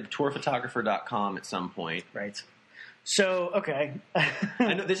 You started tourphotographer.com at some point, right? So okay,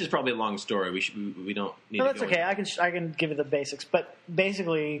 I know this is probably a long story. We don't need. No, that's okay. I can give you the basics, but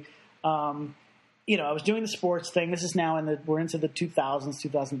basically, I was doing the sports thing. This is now we're into the 2000s,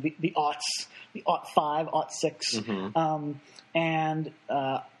 the aughts, the aught 5, aught 6, and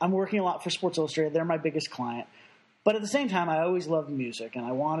I'm working a lot for Sports Illustrated. They're my biggest client, but at the same time, I always loved music, and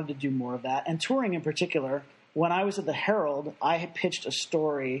I wanted to do more of that, and touring in particular. When I was at the Herald, I had pitched a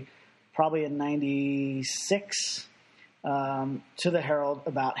story, probably in '96. To the Herald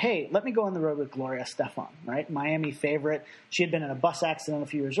about, hey, let me go on the road with Gloria Estefan, right? Miami favorite. She had been in a bus accident a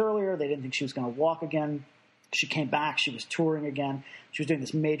few years earlier. They didn't think she was going to walk again. She came back. She was touring again. She was doing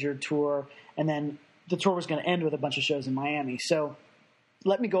this major tour. And then the tour was going to end with a bunch of shows in Miami. So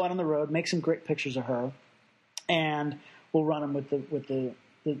let me go out on the road, make some great pictures of her, and we'll run them with the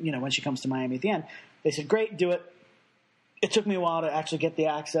when she comes to Miami at the end. They said, great, do it. It took me a while to actually get the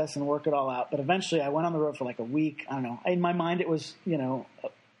access and work it all out, but eventually I went on the road for like a week. I don't know. In my mind, it was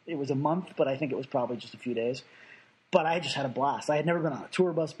a month, but I think it was probably just a few days. But I just had a blast. I had never been on a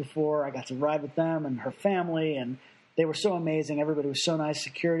tour bus before. I got to ride with them and her family, and they were so amazing. Everybody was so nice.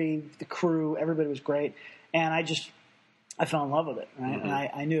 Security, the crew, everybody was great. And I fell in love with it, right? Mm-hmm. And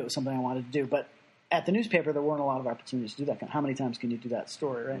I knew it was something I wanted to do. But at the newspaper, there weren't a lot of opportunities to do that. How many times can you do that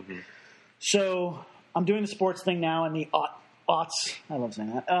story, right? Mm-hmm. So I'm doing the sports thing now in the aughts. I love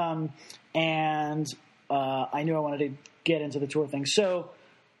saying that. And I knew I wanted to get into the tour thing. So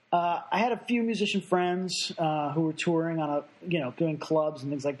I had a few musician friends who were touring on doing clubs and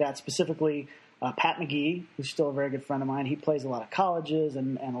things like that. Specifically, Pat McGee, who's still a very good friend of mine. He plays a lot of colleges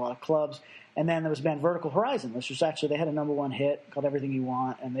and a lot of clubs. And then there was a band Vertical Horizon, which was actually, they had a number one hit called Everything You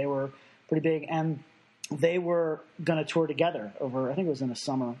Want, and they were pretty big. And they were going to tour together over, I think it was in the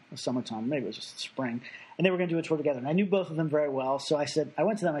summertime, maybe it was just spring, and they were going to do a tour together. And I knew both of them very well, so I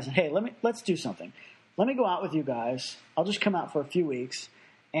went to them. I said, "Hey, let's do something. Let me go out with you guys. I'll just come out for a few weeks,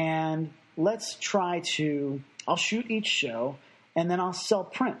 and let's try to. I'll shoot each show, and then I'll sell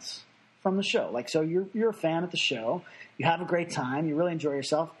prints from the show. Like, so you're a fan at the show, you have a great time, you really enjoy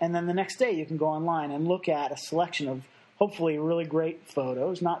yourself, and then the next day you can go online and look at a selection of hopefully really great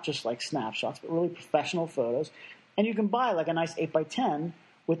photos, not just like snapshots, but really professional photos. And you can buy like a nice 8x10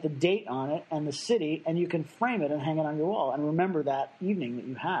 with the date on it and the city, and you can frame it and hang it on your wall and remember that evening that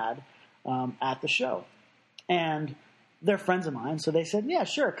you had at the show." And they're friends of mine, so they said, "Yeah,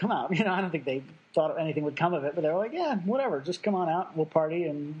 sure, come out." I don't think they thought anything would come of it, but they were like, "Yeah, whatever, just come on out, we'll party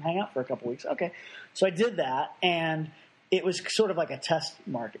and hang out for a couple weeks." Okay. So I did that, and it was sort of like a test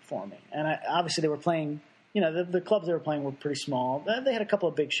market for me. And obviously they were playing, the clubs they were playing were pretty small. They had a couple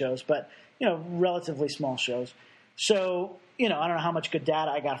of big shows, but, relatively small shows. So, I don't know how much good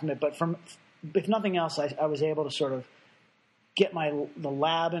data I got from it, but if nothing else, I was able to sort of get the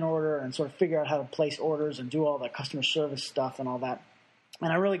lab in order and sort of figure out how to place orders and do all the customer service stuff and all that.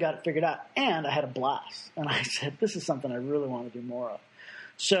 And I really got it figured out, and I had a blast. And I said, this is something I really want to do more of.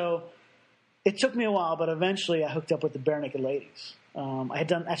 So it took me a while, but eventually I hooked up with the Bare Naked Ladies. I had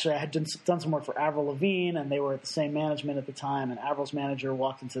done some work for Avril Lavigne, and they were at the same management at the time. And Avril's manager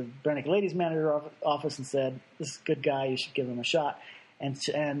walked into the Bare Naked Ladies' manager office and said, "This is a good guy. You should give him a shot."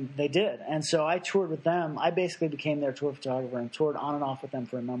 And they did. And so I toured with them. I basically became their tour photographer and toured on and off with them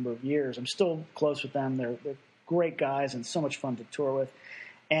for a number of years. I'm still close with them. They're great guys and so much fun to tour with.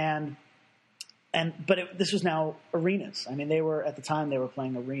 This was now arenas. I mean, at the time they were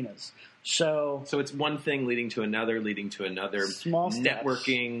playing arenas. So it's one thing leading to another, small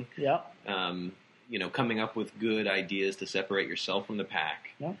networking. Yeah. Coming up with good ideas to separate yourself from the pack.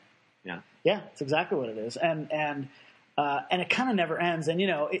 Yeah. Yeah. Yeah, it's exactly what it is. And it kind of never ends. And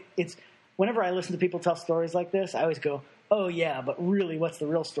it's whenever I listen to people tell stories like this, I always go, "Oh yeah, but really, what's the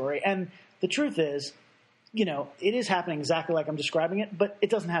real story?" And the truth is, it is happening exactly like I'm describing it, but it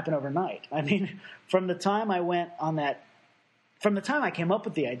doesn't happen overnight. I mean, from the time I came up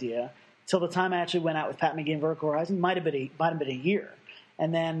with the idea till the time I actually went out with Pat McGee and Vertical Horizon might have been a year.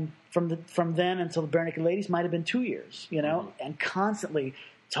 And then from then until the Bare Naked Ladies might have been 2 years, Mm-hmm. and constantly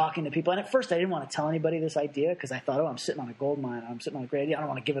talking to people. And at first I didn't want to tell anybody this idea because I thought, I'm sitting on a gold mine. I'm sitting on a great idea. I don't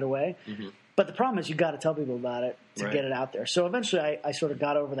want to give it away. Mm-hmm. But the problem is you got to tell people about it to get it out there. So eventually I sort of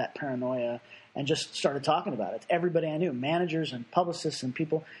got over that paranoia and just started talking about it to everybody I knew, managers and publicists and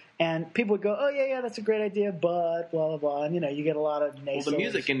people. And people would go, oh, yeah, that's a great idea, but blah, blah, blah. And, you get a lot of naysayers. Well, the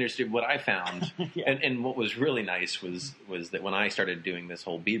music industry, what I found, and what was really nice was that when I started doing this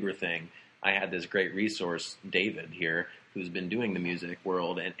whole Bieber thing, I had this great resource, David here, who's been doing the music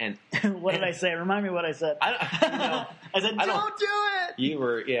world. And what did I say? Remind me what I said. I said, don't do it. You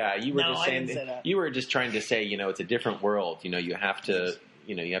were just saying, I didn't say that. You were just trying to say, it's a different world. You have to...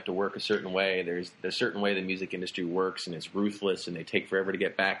 you have to work a certain way. There's a certain way the music industry works, and it's ruthless, and they take forever to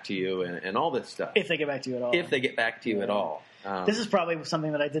get back to you, and all this stuff. If they get back to you at all. If they get back to you at all. This is probably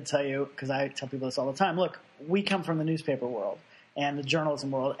something that I did tell you, because I tell people this all the time. Look, we come from the newspaper world and the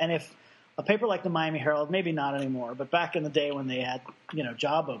journalism world, and if a paper like the Miami Herald, maybe not anymore, but back in the day when they had,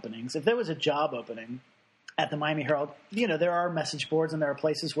 job openings, if there was a job opening at the Miami Herald, there are message boards and there are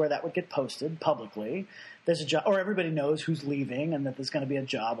places where that would get posted publicly. There's a job, or everybody knows who's leaving and that there's going to be a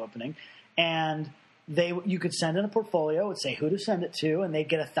job opening. And you could send in a portfolio, it would say who to send it to, and they'd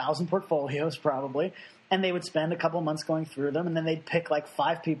get 1,000 portfolios probably. And they would spend a couple months going through them, and then they'd pick like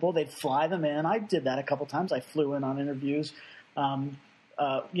 5 people. They'd fly them in. I did that a couple times. I flew in on interviews, for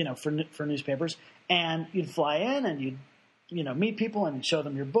newspapers. And you'd fly in and you'd meet people and show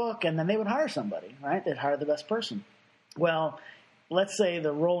them your book, and then they would hire somebody, right? They'd hire the best person. Well, let's say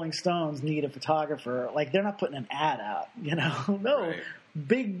the Rolling Stones need a photographer. Like, they're not putting an ad out, No, right.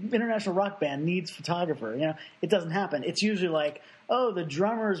 Big international rock band needs photographer. It doesn't happen. It's usually like, oh, the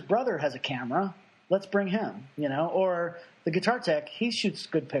drummer's brother has a camera. Let's bring him, Or the guitar tech, he shoots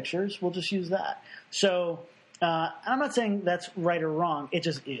good pictures. We'll just use that. So I'm not saying that's right or wrong. It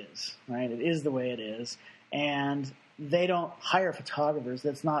just is, right? It is the way it is. And they don't hire photographers.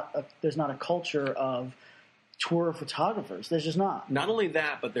 There's not a culture of tour photographers. There's just not. Not only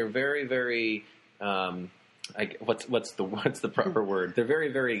that, but they're very, very. What's the proper word? They're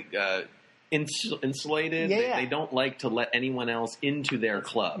very, very insulated. Yeah. They don't like to let anyone else into their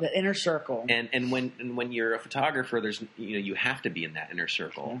club. The inner circle. And when you're a photographer, there's you have to be in that inner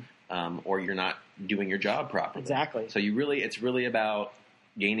circle, or you're not doing your job properly. Exactly. So it's really about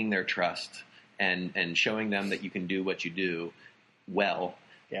gaining their trust. And showing them that you can do what you do well.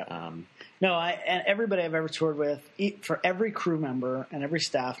 Yeah. And everybody I've ever toured with, for every crew member and every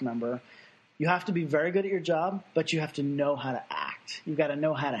staff member, you have to be very good at your job, but you have to know how to act. You've got to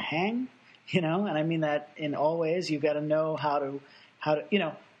know how to hang, and I mean that in all ways. You've got to know how to,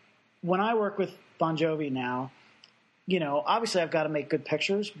 when I work with Bon Jovi now, obviously I've got to make good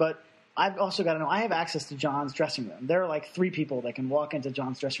pictures, but I've also got to know I have access to John's dressing room. There are like 3 people that can walk into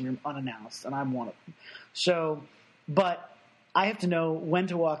John's dressing room unannounced, and I'm one of them. So, but I have to know when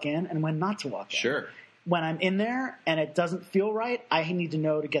to walk in and when not to walk in. Sure. When I'm in there and it doesn't feel right, I need to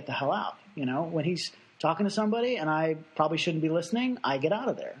know to get the hell out. When he's talking to somebody and I probably shouldn't be listening, I get out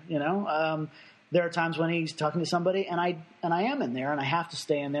of there. There are times when he's talking to somebody and I am in there and I have to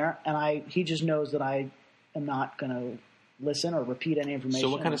stay in there, and he just knows that I am not going to listen or repeat any information. So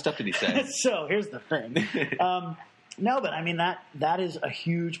what kind of stuff did he say? So here's the thing. No, but I mean that is a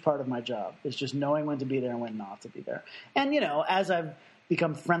huge part of my job, is just knowing when to be there and when not to be there. And as I've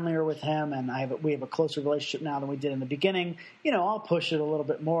become friendlier with him and we have a closer relationship now than we did in the beginning, I'll push it a little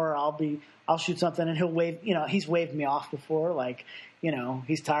bit more. I'll shoot something and he'll wave, he's waved me off before, like,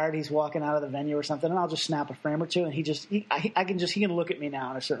 he's tired, he's walking out of the venue or something, and I'll just snap a frame or two, and he can look at me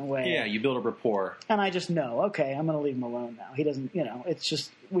now in a certain way. Yeah, you build a rapport. And I just know, okay, I'm going to leave him alone now. He doesn't, it's just,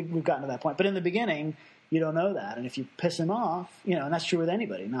 we've gotten to that point. But in the beginning, you don't know that. And if you piss him off, and that's true with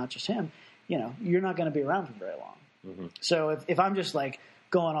anybody, not just him, you're not going to be around for very long. Mm-hmm. So if I'm just like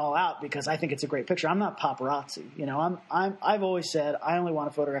going all out because I think it's a great picture, I'm not paparazzi. I've always said I only want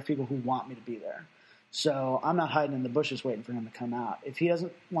to photograph people who want me to be there. So I'm not hiding in the bushes waiting for him to come out. If he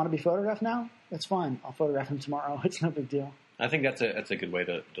doesn't want to be photographed now, that's fine. I'll photograph him tomorrow. It's no big deal. I think that's a good way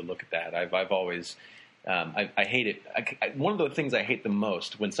to look at that. I've always I hate it. One of the things I hate the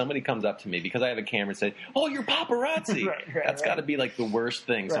most when somebody comes up to me because I have a camera and say, "Oh, you're paparazzi." That's got to be like the worst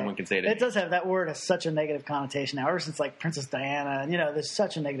thing someone can say to me. It does have, that word has such a negative connotation now. Ever since like Princess Diana, there's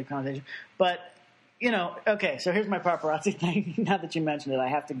such a negative connotation. But okay, so here's my paparazzi thing. Now that you mentioned it, I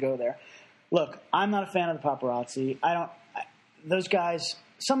have to go there. Look, I'm not a fan of the paparazzi. Those guys,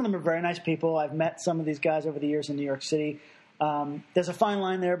 some of them are very nice people. I've met some of these guys over the years in New York City. There's a fine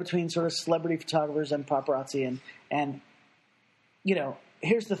line there between sort of celebrity photographers and paparazzi. And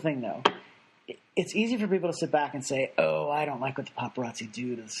here's the thing, though. It's easy for people to sit back and say, oh, I don't like what the paparazzi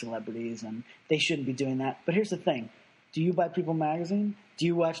do to the celebrities, and they shouldn't be doing that. But here's the thing. Do you buy People magazine? Do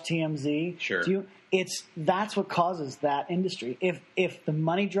you watch TMZ? Sure. That's what causes that industry. If the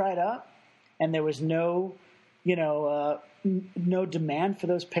money dried up and there was no demand for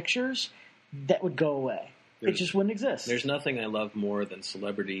those pictures, that would go away. It just wouldn't exist. There's nothing I love more than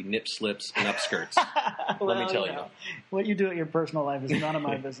celebrity nip slips and upskirts. Let me tell you. What you do at your personal life is none of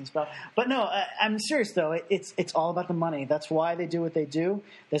my business, pal. But no, I'm serious though. It's all about the money. That's why they do what they do.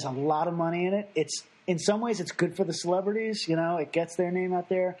 There's a lot of money in it. It's in some ways it's good for the celebrities. It gets their name out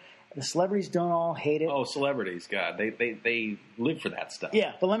there. The celebrities don't all hate it. Oh, celebrities, God, they live for that stuff.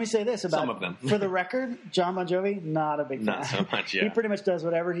 Yeah, but let me say this about some of them. For the record, John Bon Jovi, not a big fan. Not so much. Yeah, he pretty much does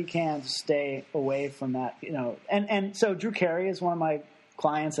whatever he can to stay away from that. And so Drew Carey is one of my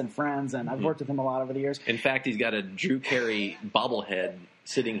clients and friends, and I've worked with him a lot over the years. In fact, he's got a Drew Carey bobblehead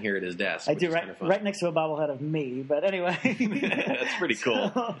sitting here at his desk. I do, right next to a bobblehead of me. But anyway, that's pretty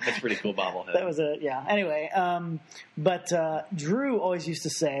cool. That's a pretty cool bobblehead. That was Anyway, but Drew always used to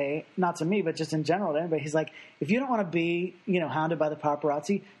say, not to me, but just in general to anybody, he's like, if you don't want to be, hounded by the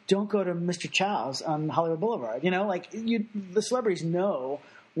paparazzi, don't go to Mr. Chow's on Hollywood Boulevard. The celebrities know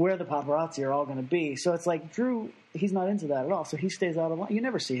where the paparazzi are all going to be. So it's like Drew, he's not into that at all. So he stays out of line. You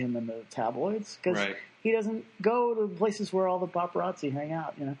never see him in the tabloids because he doesn't go to places where all the paparazzi hang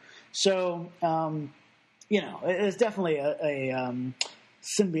out. So it's definitely a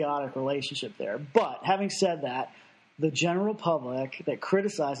symbiotic relationship there. But having said that, the general public that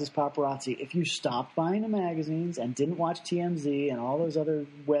criticizes paparazzi, if you stopped buying the magazines and didn't watch TMZ and all those other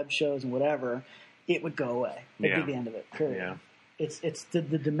web shows and whatever, it would go away. It'd be the end of it. Period. Yeah. It's the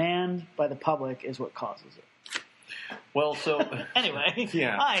demand by the public is what causes it. Well, so anyway,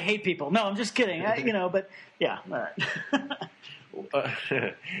 I hate people. No, I'm just kidding. But yeah, all right.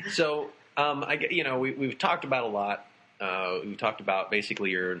 We've talked about a lot. We've talked about basically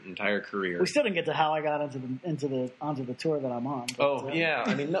your entire career. We still didn't get to how I got onto the tour that I'm on. But,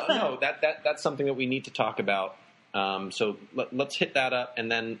 I mean, no, that's something that we need to talk about. So let's hit that up,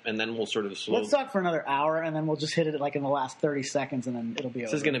 and then we'll sort of Let's talk for another hour, and then we'll just hit it like in the last 30 seconds, and then it'll be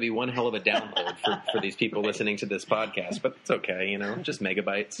over. This is going to be one hell of a download for these people listening to this podcast, but it's okay, just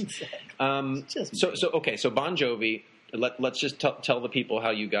megabytes. So Bon Jovi. Let's just tell the people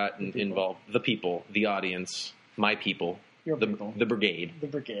how you got involved. The people, the audience, my people, the Brigade,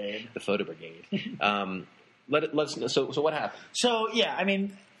 the Photo Brigade. So what happened? So I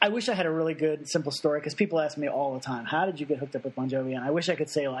mean, I wish I had a really good, simple story because people ask me all the time, how did you get hooked up with Bon Jovi? And I wish I could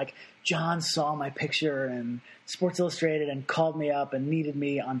say, like, John saw my picture in Sports Illustrated and called me up and needed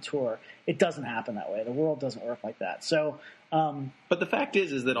me on tour. It doesn't happen that way. The world doesn't work like that. So, but the fact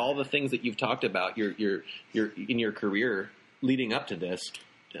is that all the things that you've talked about, your in your career leading up to this,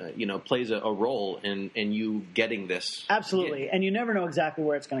 plays a role in you getting this. Absolutely. And you never know exactly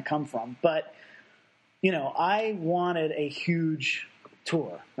where it's going to come from. But, I wanted a huge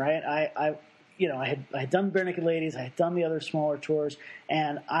tour, right? I had done Bare Naked Ladies, I had done the other smaller tours,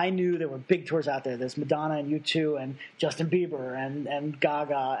 and I knew there were big tours out there. There's Madonna and U2 and Justin Bieber and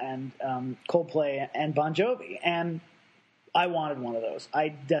Gaga and Coldplay and Bon Jovi, and I wanted one of those. I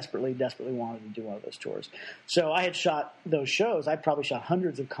desperately wanted to do one of those tours. So I had shot those shows. I probably shot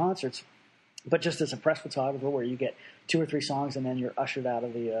hundreds of concerts, but just as a press photographer, where you get 2 or 3 songs and then you're ushered out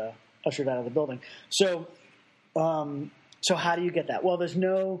of the building. So. So how do you get that? Well, there's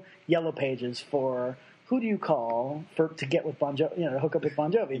no yellow pages for who do you call to get with Bon Jovi, to hook up with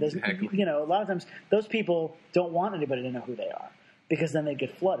Bon Jovi. There's, exactly. A lot of times those people don't want anybody to know who they are because then they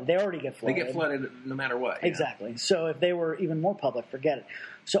get flooded. They already get flooded. They get flooded no matter what. Yeah. Exactly. So if they were even more public, forget it.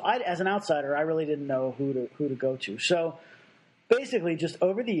 So as an outsider, I really didn't know who to go to. So basically, just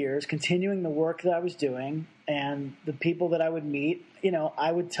over the years, continuing the work that I was doing and the people that I would meet,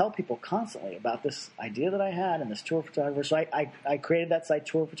 I would tell people constantly about this idea that I had and this tour photographer. So I created that site,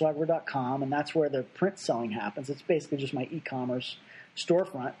 tourphotographer.com, and that's where the print selling happens. It's basically just my e-commerce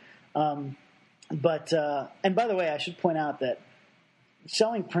storefront. And by the way, I should point out that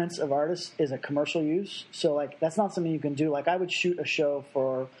selling prints of artists is a commercial use. So, that's not something you can do. I would shoot a show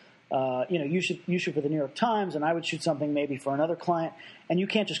for... you shoot for the New York Times, and I would shoot something maybe for another client, and you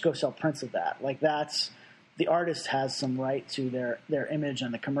can't just go sell prints of that. That's the artist has some right to their image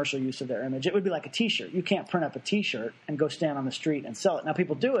and the commercial use of their image. It would be like a T-shirt. You can't print up a T-shirt and go stand on the street and sell it. Now,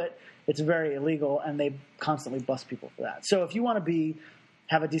 people do it. It's very illegal, and they constantly bust people for that. So if you want to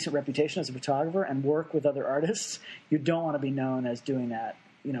have a decent reputation as a photographer and work with other artists, you don't want to be known as doing that,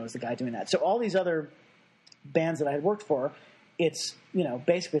 as the guy doing that. So all these other bands that I had worked for, it's,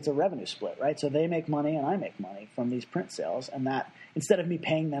 basically it's a revenue split, right? So they make money and I make money from these print sales, and that instead of me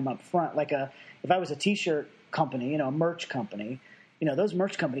paying them up front, if I was a T-shirt company, a merch company, those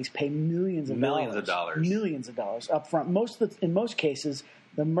merch companies pay millions of dollars up front. In most cases,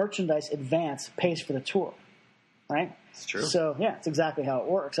 the merchandise advance pays for the tour, right? It's true. So yeah, it's exactly how it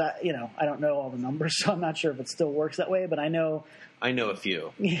works. I don't know all the numbers, so I'm not sure if it still works that way, but I know a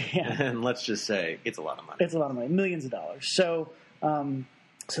few. Yeah. And let's just say it's a lot of money. It's a lot of money, millions of dollars. So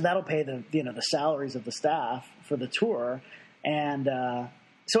that'll pay the salaries of the staff for the tour. And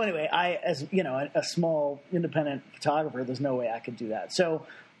so anyway, as a small independent photographer, there's no way I could do that. So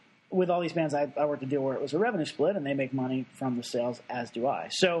with all these bands, I worked a deal where it was a revenue split, and they make money from the sales, as do I.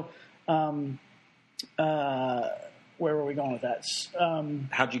 So where were we going with that?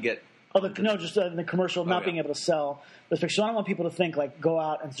 How'd you get? Just the commercial, not being able to sell those pictures. So I don't want people to think go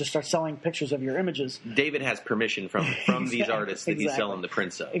out and just start selling pictures of your images. David has permission from these artists that he's selling the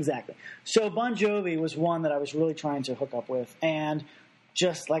prints of. Exactly. So Bon Jovi was one that I was really trying to hook up with, and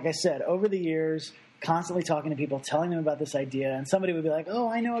just like I said, over the years, constantly talking to people, telling them about this idea, and somebody would be like, "Oh,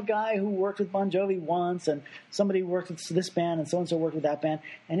 I know a guy who worked with Bon Jovi once, and somebody worked with this band, and so and so worked with that band,"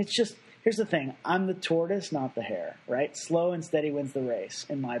 and it's just. Here's the thing. I'm the tortoise, not the hare, right? Slow and steady wins the race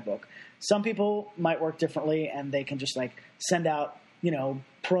in my book. Some people might work differently, and they can just send out,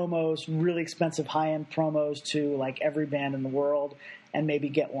 promos, really expensive high-end promos to every band in the world and maybe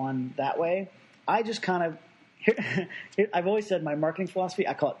get one that way. I just kind of I've always said my marketing philosophy,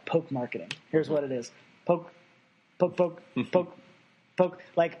 I call it poke marketing. Here's what it is. Poke, poke, poke, poke.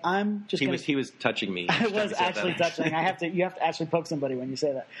 I'm just. He was touching me. I was actually touching. You have to actually poke somebody when you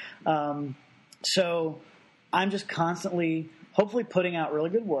say that. So I'm just constantly, hopefully, putting out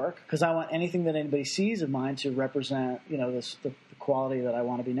really good work because I want anything that anybody sees of mine to represent, the quality that I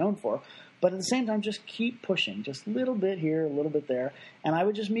want to be known for. But at the same time, just keep pushing, just a little bit here, a little bit there, and I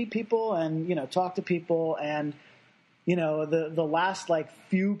would just meet people and talk to people and. The last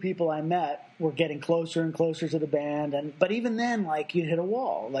few people I met were getting closer and closer to the band, but even then, you'd hit a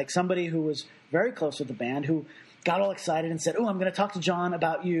wall. Somebody who was very close with the band who got all excited and said, "Oh, I'm going to talk to John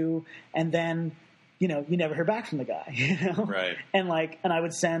about you," and then you never hear back from the guy, Right. And I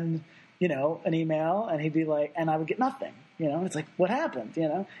would send an email, and he'd be like, and I would get nothing, and it's what happened,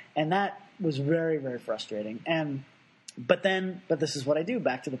 and that was very, very frustrating. But this is what I do.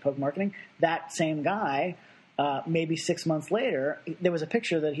 Back to the poke marketing. That same guy. Maybe 6 months later, there was a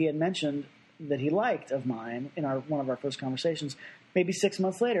picture that he had mentioned that he liked of mine in one of our first conversations. Maybe 6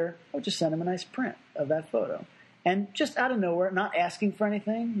 months later, I would just send him a nice print of that photo. And just out of nowhere, not asking for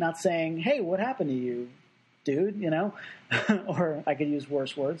anything, not saying, "Hey, what happened to you, dude?" Or I could use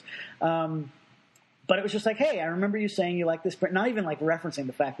worse words. But it was just "Hey, I remember you saying you like this print." Not even referencing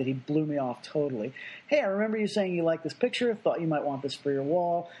the fact that he blew me off totally. "Hey, I remember you saying you like this picture. Thought you might want this for your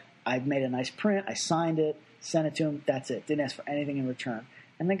wall. I made a nice print. I signed it. Sent it to him. That's it. Didn't ask for anything in return."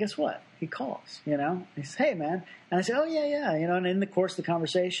 And then guess what? He calls, He says, "Hey, man." And I say, "Oh, yeah. And in the course of the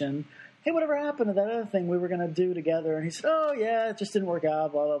conversation, "Hey, whatever happened to that other thing we were going to do together?" And he said, "Oh, yeah, it just didn't work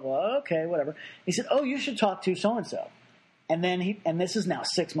out, blah, blah, blah." "Okay, whatever." He said, "Oh, you should talk to so-and-so." And then and this is now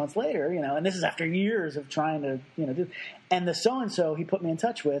 6 months later, and this is after years of trying to, do. And the so-and-so he put me in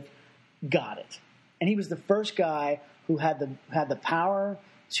touch with got it. And he was the first guy who had the power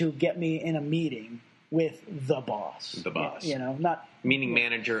to get me in a meeting with the boss. The boss. Not... Meaning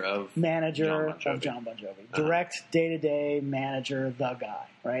manager of John Bon Jovi. Direct, day-to-day manager, the guy,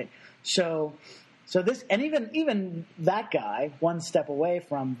 right? So this... And even that guy, one step away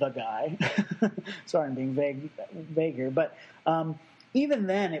from the guy... Sorry, I'm being vague here. But even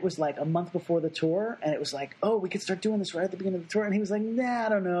then, it was a month before the tour, and it was "Oh, we could start doing this right at the beginning of the tour." And he was like, "Nah, I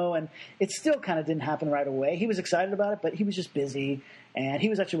don't know." And it still kind of didn't happen right away. He was excited about it, but he was just busy. And he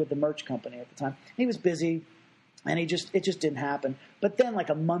was actually with the merch company at the time. He was busy, and it just didn't happen. But then,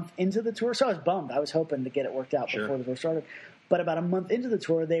 a month into the tour, so I was bummed. I was hoping to get it worked out before the tour started. But about a month into the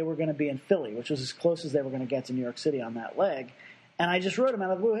tour, they were going to be in Philly, which was as close as they were going to get to New York City on that leg. And I just wrote him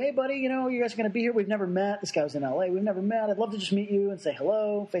out of the blue, "Hey, buddy, you guys are going to be here. We've never met." This guy was in L.A. "We've never met. I'd love to just meet you and say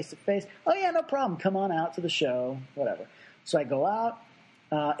hello, face to face." "Oh, yeah, no problem. Come on out to the show," whatever. So I go out.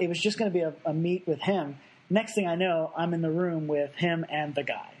 It was just going to be a meet with him. Next thing I know, I'm in the room with him and the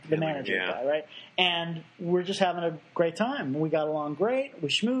guy, the manager guy, right? And we're just having a great time. We got along great. We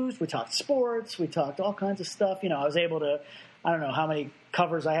schmoozed. We talked sports. We talked all kinds of stuff. I was able to, I don't know how many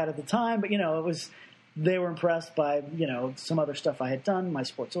covers I had at the time, but, it was, they were impressed by, some other stuff I had done, my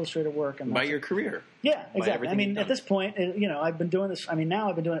Sports Illustrated work. And by your career. Yeah, exactly. I mean, at this point, I've been doing this, now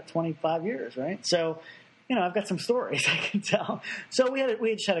I've been doing it 25 years, right? So, I've got some stories I can tell. So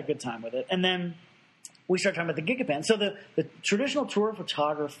we just had a good time with it. And then we started talking about the gigaband. So the traditional tour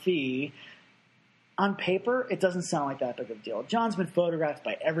photography, on paper, it doesn't sound like that big of a deal. John's been photographed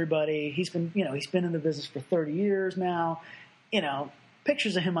by everybody. He's been in the business for 30 years now.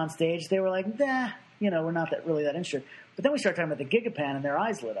 pictures of him on stage, they were like, nah, we're not really that interested. But then we started talking about the Gigapan, and their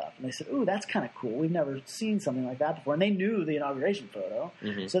eyes lit up. And they said, ooh, that's kind of cool. We've never seen something like that before. And they knew the inauguration photo.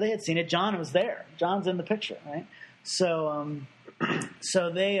 Mm-hmm. So they had seen it. John was there. John's in the picture, right? So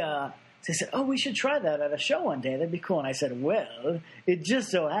they said, oh, we should try that at a show one day. That'd be cool. And I said, well, it just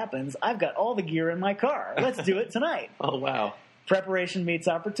so happens I've got all the gear in my car. Let's do it tonight. Oh, wow. Preparation meets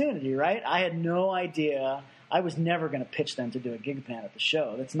opportunity, right? I had no idea. I was never going to pitch them to do a Gigapan at the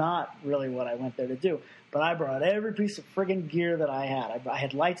show. That's not really what I went there to do. But I brought every piece of friggin' gear that I had. I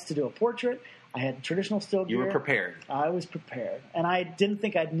had lights to do a portrait. I had traditional still gear. You were prepared. I was prepared. And I didn't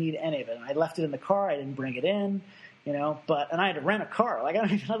think I'd need any of it. I left it in the car. I didn't bring it in, and I had to rent a car. Like,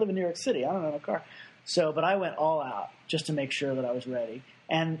 I live in New York City. I don't own a car. But I went all out just to make sure that I was ready.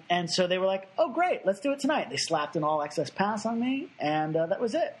 And so they were like, oh, great, let's do it tonight. They slapped an all-access pass on me, and that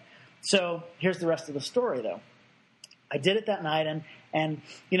was it. So here's the rest of the story, though. I did it that night, and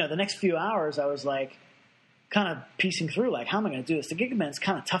the next few hours I was like kind of piecing through, like, how am I going to do this? The Gigaman's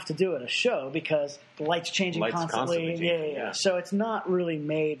kind of tough to do at a show because the light's changing constantly. Yeah. So it's not really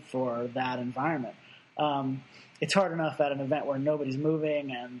made for that environment. It's hard enough at an event where nobody's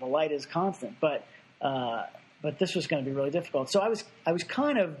moving and the light is constant, but this was going to be really difficult. So I was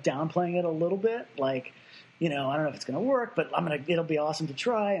kind of downplaying it a little bit, like, I don't know if it's going to work, but it'll be awesome to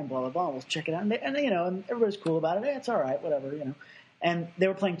try, and blah blah blah. We'll check it out, and everybody's cool about it. Hey, it's all right, whatever, And they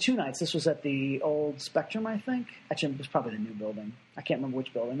were playing 2 nights. This was at the old Spectrum, I think. Actually, it was probably the new building. I can't remember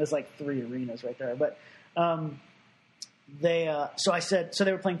which building. There's like 3 arenas right there. But so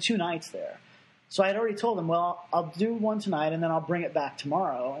they were playing 2 nights there. So I had already told them, well, I'll do one tonight, and then I'll bring it back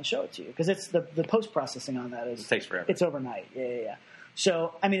tomorrow and show it to you. Because it's the post-processing on that is... It takes forever. It's overnight. Yeah.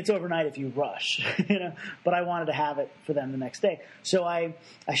 So, it's overnight if you rush, but I wanted to have it for them the next day. So I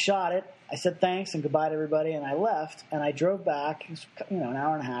shot it. I said thanks and goodbye to everybody, and I left, and I drove back, an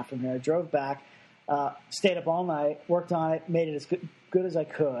hour and a half from here. I drove back, stayed up all night, worked on it, made it as good as I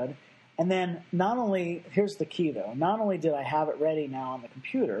could. And then here's the key, though. Not only did I have it ready now on the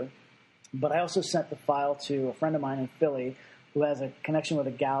computer, but I also sent the file to a friend of mine in Philly who has a connection with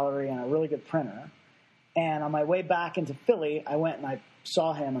a gallery and a really good printer. And on my way back into Philly, I went and I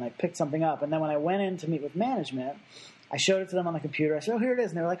saw him and I picked something up. And then when I went in to meet with management, I showed it to them on the computer. I said, oh, here it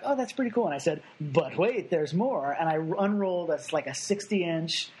is. And they were like, oh, that's pretty cool. And I said, but wait, there's more. And I unrolled like a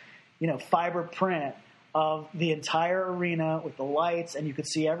 60-inch, fiber print of the entire arena with the lights. And you could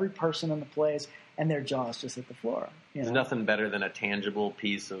see every person in the place and their jaws just hit the floor. There's nothing better than a tangible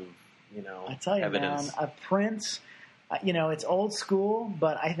piece of, I tell you, evidence. Man, a print... it's old school,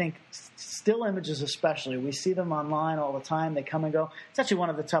 but I think still images especially. We see them online all the time. They come and go. It's actually one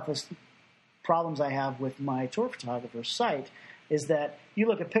of the toughest problems I have with my tour photographer site is that you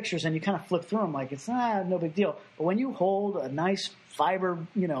look at pictures and you kind of flip through them like it's no big deal. But when you hold a nice fiber,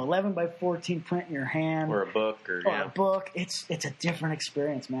 11 by 14 print in your hand. Or a book. A book, it's a different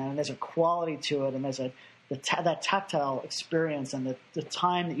experience, man. And there's a quality to it, and there's that tactile experience and the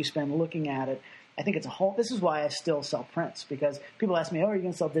time that you spend looking at it. I think it's this is why I still sell prints, because people ask me, oh, are you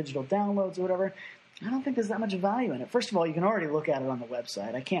going to sell digital downloads or whatever? I don't think there's that much value in it. First of all, you can already look at it on the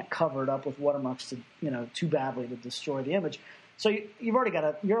website. I can't cover it up with watermarks too badly to destroy the image. So you're already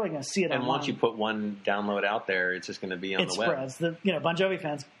going to see it online. And once you put one download out there, it's just going to be on the web. It spreads. Bon Jovi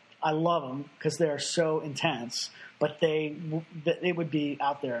fans, I love them because they're so intense, but they would be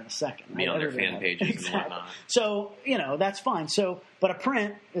out there in a second. Be on their fan pages and whatnot. So, that's fine. So, but a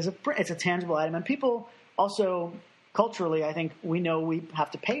print is it's a tangible item. And people also, culturally, I think we know we have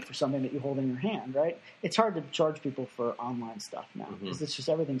to pay for something that you hold in your hand, right? It's hard to charge people for online stuff now because it's just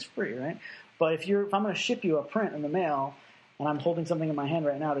everything's free, right? But if I'm going to ship you a print in the mail and I'm holding something in my hand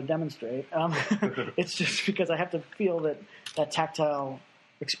right now to demonstrate, it's just because I have to feel that tactile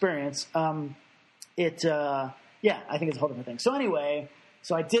experience. I think it's a whole different thing. So anyway,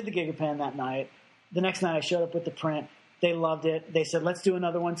 I did the Gigapan that night. The next night I showed up with the print. They loved it. They said, let's do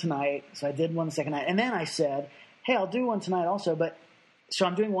another one tonight. So I did one the second night. And then I said, hey, I'll do one tonight also. So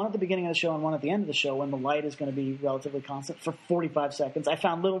I'm doing one at the beginning of the show and one at the end of the show when the light is going to be relatively constant for 45 seconds. I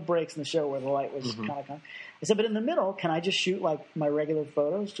found little breaks in the show where the light was kind of constant. I said, but in the middle, can I just shoot like my regular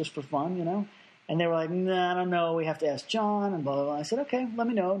photos just for fun, And they were like, I don't know. We have to ask John and blah, blah, blah. I said, okay, let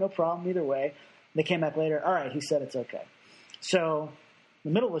me know. No problem. Either way. They came back later. All right, he said it's okay. So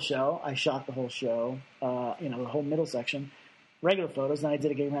in the middle of the show, I shot the whole show, the whole middle section, regular photos, and I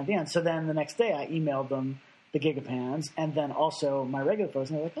did a Gigapan at the end. So then the next day I emailed them the Gigapans and then also my regular photos,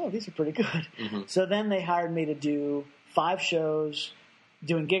 and they're like, oh, these are pretty good. Mm-hmm. So then they hired me to do 5 shows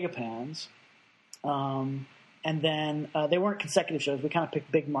doing Gigapans. And then they weren't consecutive shows. We kind of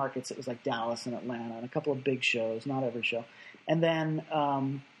picked big markets. It was like Dallas and Atlanta and a couple of big shows, not every show. And then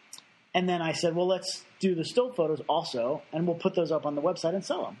I said, well, let's do the still photos also, and we'll put those up on the website and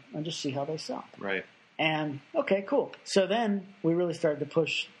sell them and just see how they sell. Right. And, okay, cool. So then we really started to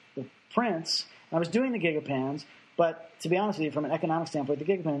push the prints. I was doing the Gigapans, but to be honest with you, from an economic standpoint, the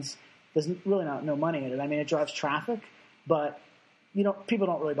Gigapans, there's really no money in it. I mean, it drives traffic, but people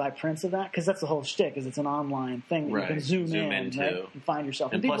don't really buy prints of that because that's the whole shtick. Is it's an online thing that you can zoom in too. Right, and find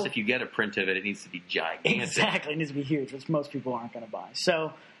yourself. And plus, if you get a print of it, it needs to be gigantic. Exactly, it needs to be huge, which most people aren't going to buy.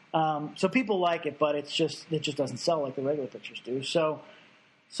 So people like it, but it just doesn't sell like the regular pictures do. So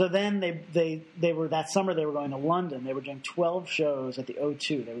then they were that summer they were going to London. They were doing 12 shows at the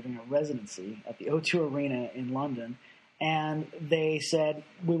O2. They were doing a residency at the O2 Arena in London, and they said,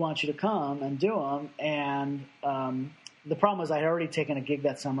 "We want you to come and do them." And the problem was I had already taken a gig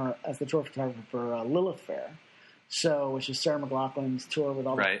that summer as the tour photographer for Lilith Fair, which is Sarah McLachlan's tour with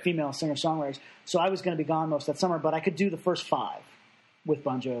all the female singer-songwriters. So I was going to be gone most of that summer, but I could do the first 5 with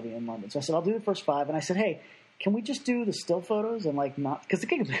Bon Jovi in London. So I said, I'll do the first 5. And I said, hey, can we just do the still photos and not – because the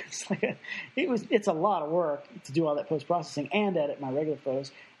gig is it's a lot of work to do all that post-processing and edit my regular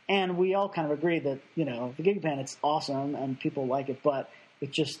photos. And we all kind of agreed that, the Gigapan, it's awesome and people like it, but it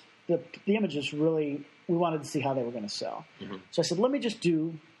just – the images really – we wanted to see how they were going to sell. Mm-hmm. So I said, let me just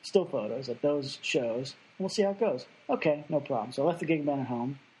do still photos at those shows, and we'll see how it goes. Okay, no problem. So I left the gig band at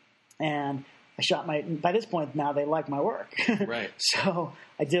home, and I shot by this point, now they like my work. Right. So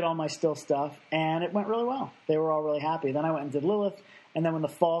I did all my still stuff, and it went really well. They were all really happy. Then I went and did Lilith, and then when the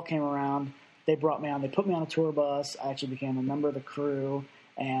fall came around, they brought me on. They put me on a tour bus. I actually became a member of the crew,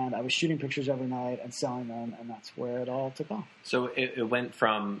 and I was shooting pictures every night and selling them, and that's where it all took off. So it went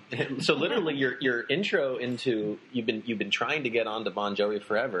from literally your intro into you've been trying to get onto Bon Jovi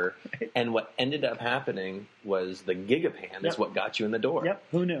forever, and what ended up happening was the Gigapan is what got you in the door. Yep,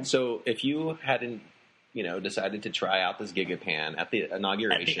 who knew? So if you hadn't decided to try out this Gigapan at the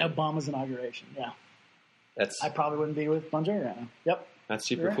inauguration, at the Obama's inauguration, I probably wouldn't be with Bon Jovi right now. Yep. That's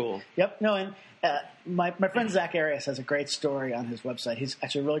super cool. Yep. No, and my friend Zach Arias has a great story on his website. He's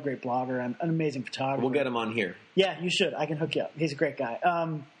actually a really great blogger and an amazing photographer. We'll get him on here. Yeah, you should. I can hook you up. He's a great guy.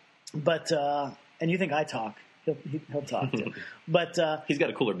 And you think I talk. He'll talk too. But he's got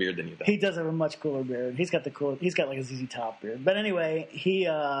a cooler beard than you, though. He does have a much cooler beard. He's got like a ZZ Top beard. But anyway, he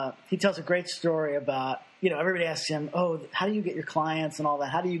tells a great story about, everybody asks him, oh, how do you get your clients and all that?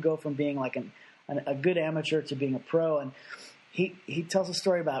 How do you go from being like a good amateur to being a pro? And he tells a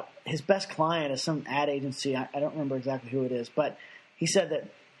story about his best client is some ad agency. I don't remember exactly who it is, but he said that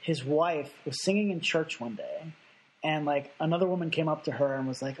his wife was singing in church one day, and like another woman came up to her and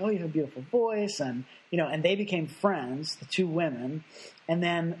was like, "Oh, you have a beautiful voice," and and they became friends, the two women, and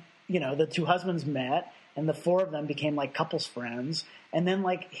then the two husbands met, and the 4 of them became like couples friends, and then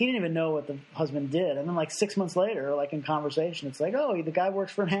like he didn't even know what the husband did, and then like 6 months later, like in conversation, it's like, "Oh, the guy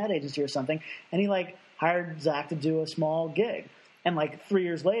works for an ad agency or something," and he like hired Zach to do a small gig. And like 3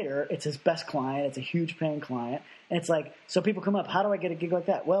 years later, it's his best client. It's a huge paying client. And it's like, so people come up, how do I get a gig like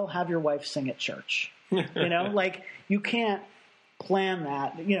that? Well, have your wife sing at church. Like you can't plan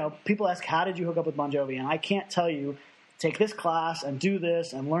that. People ask, how did you hook up with Bon Jovi? And I can't tell you, take this class and do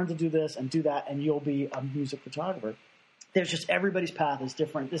this and learn to do this and do that, and you'll be a music photographer. There's just everybody's path is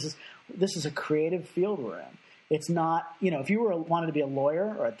different. This is a creative field we're in. It's not, if you wanted to be a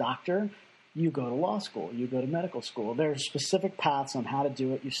lawyer or a doctor, you go to law school, you go to medical school. There's specific paths on how to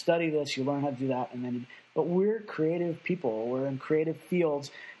do it. You study this, you learn how to do that, but we're creative people. We're in creative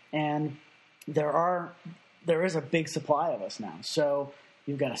fields, and there is a big supply of us now. So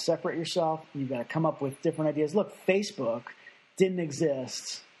you've got to separate yourself. You've got to come up with different ideas. Look, Facebook didn't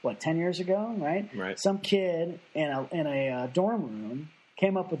exist, 10 years ago, right? Right. Some kid in a dorm room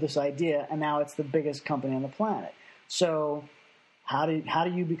came up with this idea, and now it's the biggest company on the planet. So how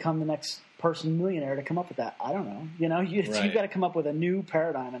do you become the next person millionaire to come up with that? I don't know. You've got to come up with a new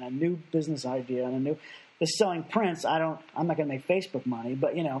paradigm and a new business idea and selling prints. I'm not going to make Facebook money,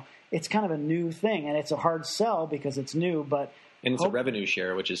 but it's kind of a new thing, and it's a hard sell because it's new, but and it's a revenue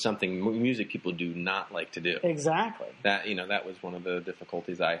share, which is something music people do not like to do. Exactly. That that was one of the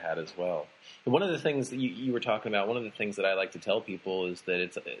difficulties I had as well. And one of the things that you were talking about, one of the things that I like to tell people is that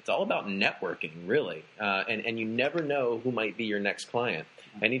it's all about networking, really. And you never know who might be your next client.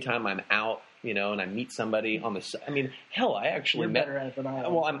 Anytime I'm out, and I meet somebody on the hell, I actually met. Better at it than I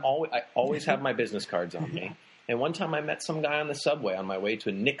am. Well, I always have my business cards on me. And one time I met some guy on the subway on my way to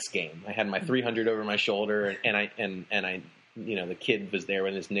a Knicks game. I had my 300 over my shoulder, and I the kid was there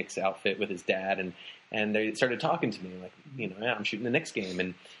in his Knicks outfit with his dad, and they started talking to me like, I'm shooting the Knicks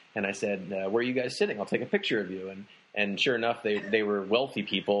game, And I said, where are you guys sitting? I'll take a picture of you. And sure enough, they were wealthy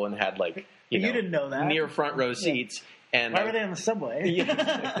people and had you didn't know that. near front row seats. And why were they on the subway?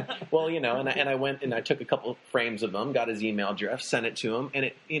 Yeah. Well, and I went and I took a couple frames of them, got his email address, sent it to him, and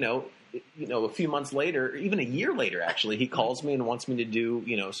it, a few months later, even a year later, actually, he calls me and wants me to do,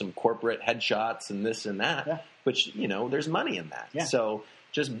 some corporate headshots and this and that, which, there's money in that. Yeah. So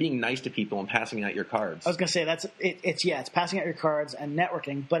just being nice to people and passing out your cards. I was going to say it's passing out your cards and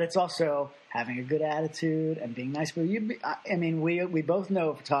networking, but it's also having a good attitude and being nice. But we both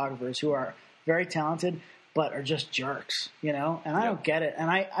know photographers who are very talented, but are just jerks, and I don't get it. And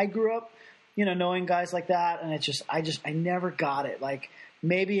I grew up, knowing guys like that, and it's just, I never got it. Like,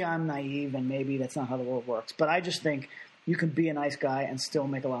 maybe I'm naive and maybe that's not how the world works, but I just think you can be a nice guy and still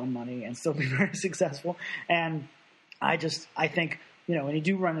make a lot of money and still be very successful. And I think, when you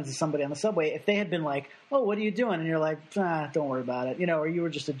do run into somebody on the subway, if they had been like, "Oh, what are you doing?" and you're like, "Don't worry about it," or you were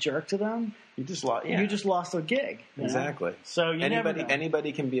just a jerk to them, you just lost a gig. Exactly. So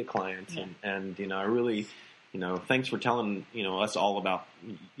anybody can be a client, and I really, thanks for telling us all about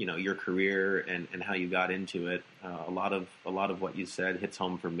your career and how you got into it. A lot of what you said hits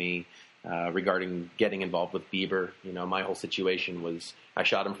home for me regarding getting involved with Bieber. My whole situation was I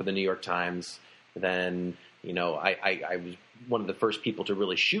shot him for the New York Times. Then I was one of the first people to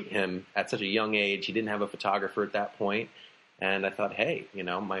really shoot him at such a young age. He didn't have a photographer at that point, and I thought, hey,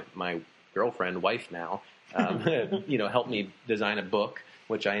 my girlfriend, wife now, helped me design a book,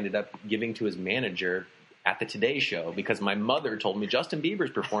 which I ended up giving to his manager at the Today Show because my mother told me Justin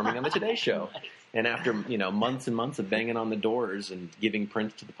Bieber's performing on the Today Show. And after, months and months of banging on the doors and giving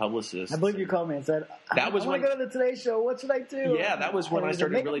prints to the publicist. I believe you called me and said, I want to go to the Today Show. What should I do? Yeah, that was when I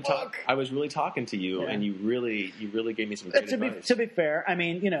started really talking. I was really talking to you, and you really gave me some great advice. To be fair,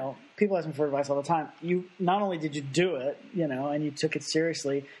 people ask me for advice all the time. You not only did you do it, and you took it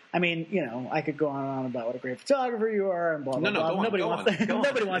seriously. I could go on and on about what a great photographer you are and blah, blah, blah. Nobody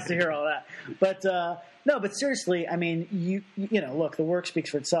wants to hear all that. But seriously, look, the work speaks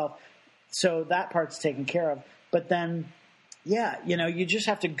for itself. So that part's taken care of. But then, you just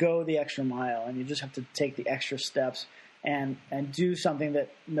have to go the extra mile and you just have to take the extra steps and do something that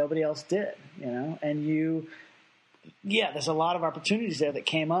nobody else did, And there's a lot of opportunities there that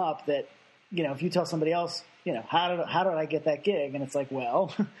came up that, if you tell somebody else, how did I get that gig? And it's like,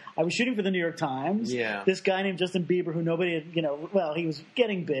 well, I was shooting for the New York Times. Yeah. This guy named Justin Bieber, who nobody had, he was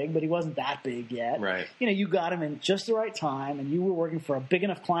getting big, but he wasn't that big yet. Right. You got him in just the right time, and you were working for a big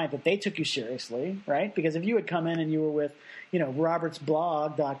enough client that they took you seriously, right? Because if you had come in and you were with,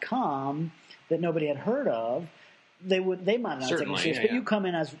 robertsblog.com that nobody had heard of, they might not take you seriously. But you come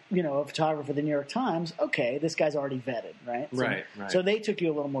in as, a photographer for the New York Times, okay, this guy's already vetted, right? Right. So they took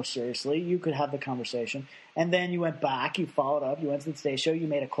you a little more seriously. You could have the conversation. And then you went back, you followed up, you went to the Today Show, you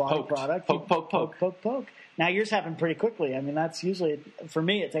made a quality product. Poke. Now yours happened pretty quickly. That's usually, for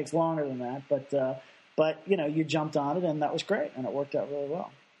me, it takes longer than that. But you jumped on it and that was great and it worked out really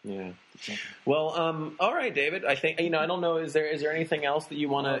well. Yeah. Well, all right, David. I think I don't know. Is there anything else that you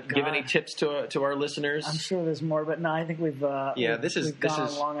want to give any tips to our listeners? I'm sure there's more, but no, I think we've we've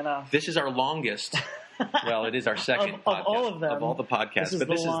gone long enough. This is our longest. Well, it is our second of all of them. Of all the podcasts, this is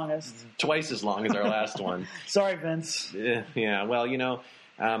the longest. Is twice as long as our last one. Sorry, Vince. Yeah. Well,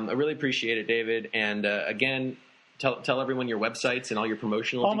 I really appreciate it, David. And again. Tell everyone your websites and all your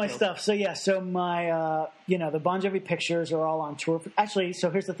promotional all details. My stuff. So my, the Bon Jovi pictures are all on tour. Actually, so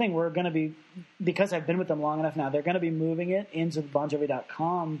here's the thing. We're going to be, because I've been with them long enough now, they're going to be moving it into the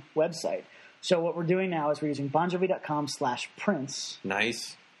BonJovi.com website. So what we're doing now is we're using BonJovi.com/Prince.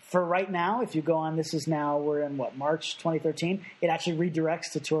 Nice. For right now, if you go on, we're in March 2013. It actually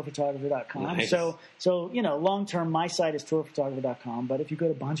redirects to tourphotography.com. Nice. So long term, my site is tourphotography.com. But if you go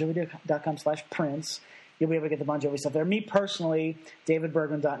to BonJovi.com/Prince, you'll be able to get the Bon Jovi stuff there. Me personally,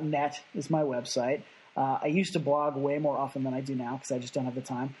 davidbergman.net is my website. I used to blog way more often than I do now because I just don't have the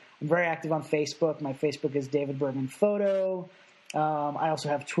time. I'm very active on Facebook. My Facebook is David Bergman Photo. I also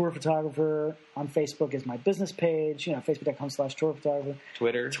have Tour Photographer on Facebook is my business page, facebook.com/Tour Photographer.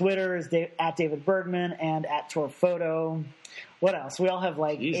 Twitter is at David Bergman and at Tour Photo. What else? We all have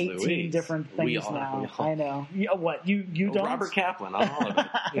 18 different things now. I know. What? You don't? Robert Kaplan on all of it.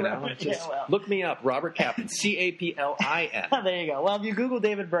 Look me up. Robert Kaplan. Caplin. There you go. Well, if you Google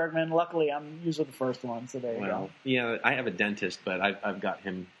David Bergman, luckily I'm usually the first one, so there you go. Yeah, I have a dentist, but I've got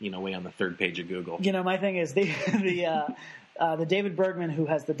him, way on the third page of Google. My thing is the David Bergman who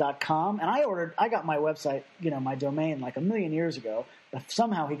has the .com, and I got my website, my domain a million years ago,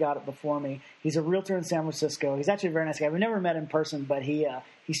 somehow he got it before me. He's a realtor in San Francisco. He's actually a very nice guy. We've never met in person, but he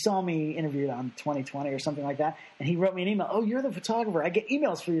saw me interviewed on 2020 or something like that, and he wrote me an email. Oh, you're the photographer. I get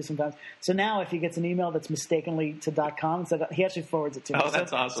emails for you sometimes. So now if he gets an email that's mistakenly to .com, he actually forwards it to me. Oh,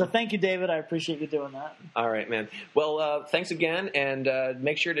 that's awesome. So thank you, David. I appreciate you doing that. All right, man. Well, thanks again, and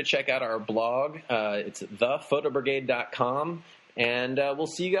make sure to check out our blog. It's thephotobrigade.com, and we'll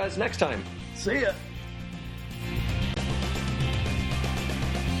see you guys next time. See ya.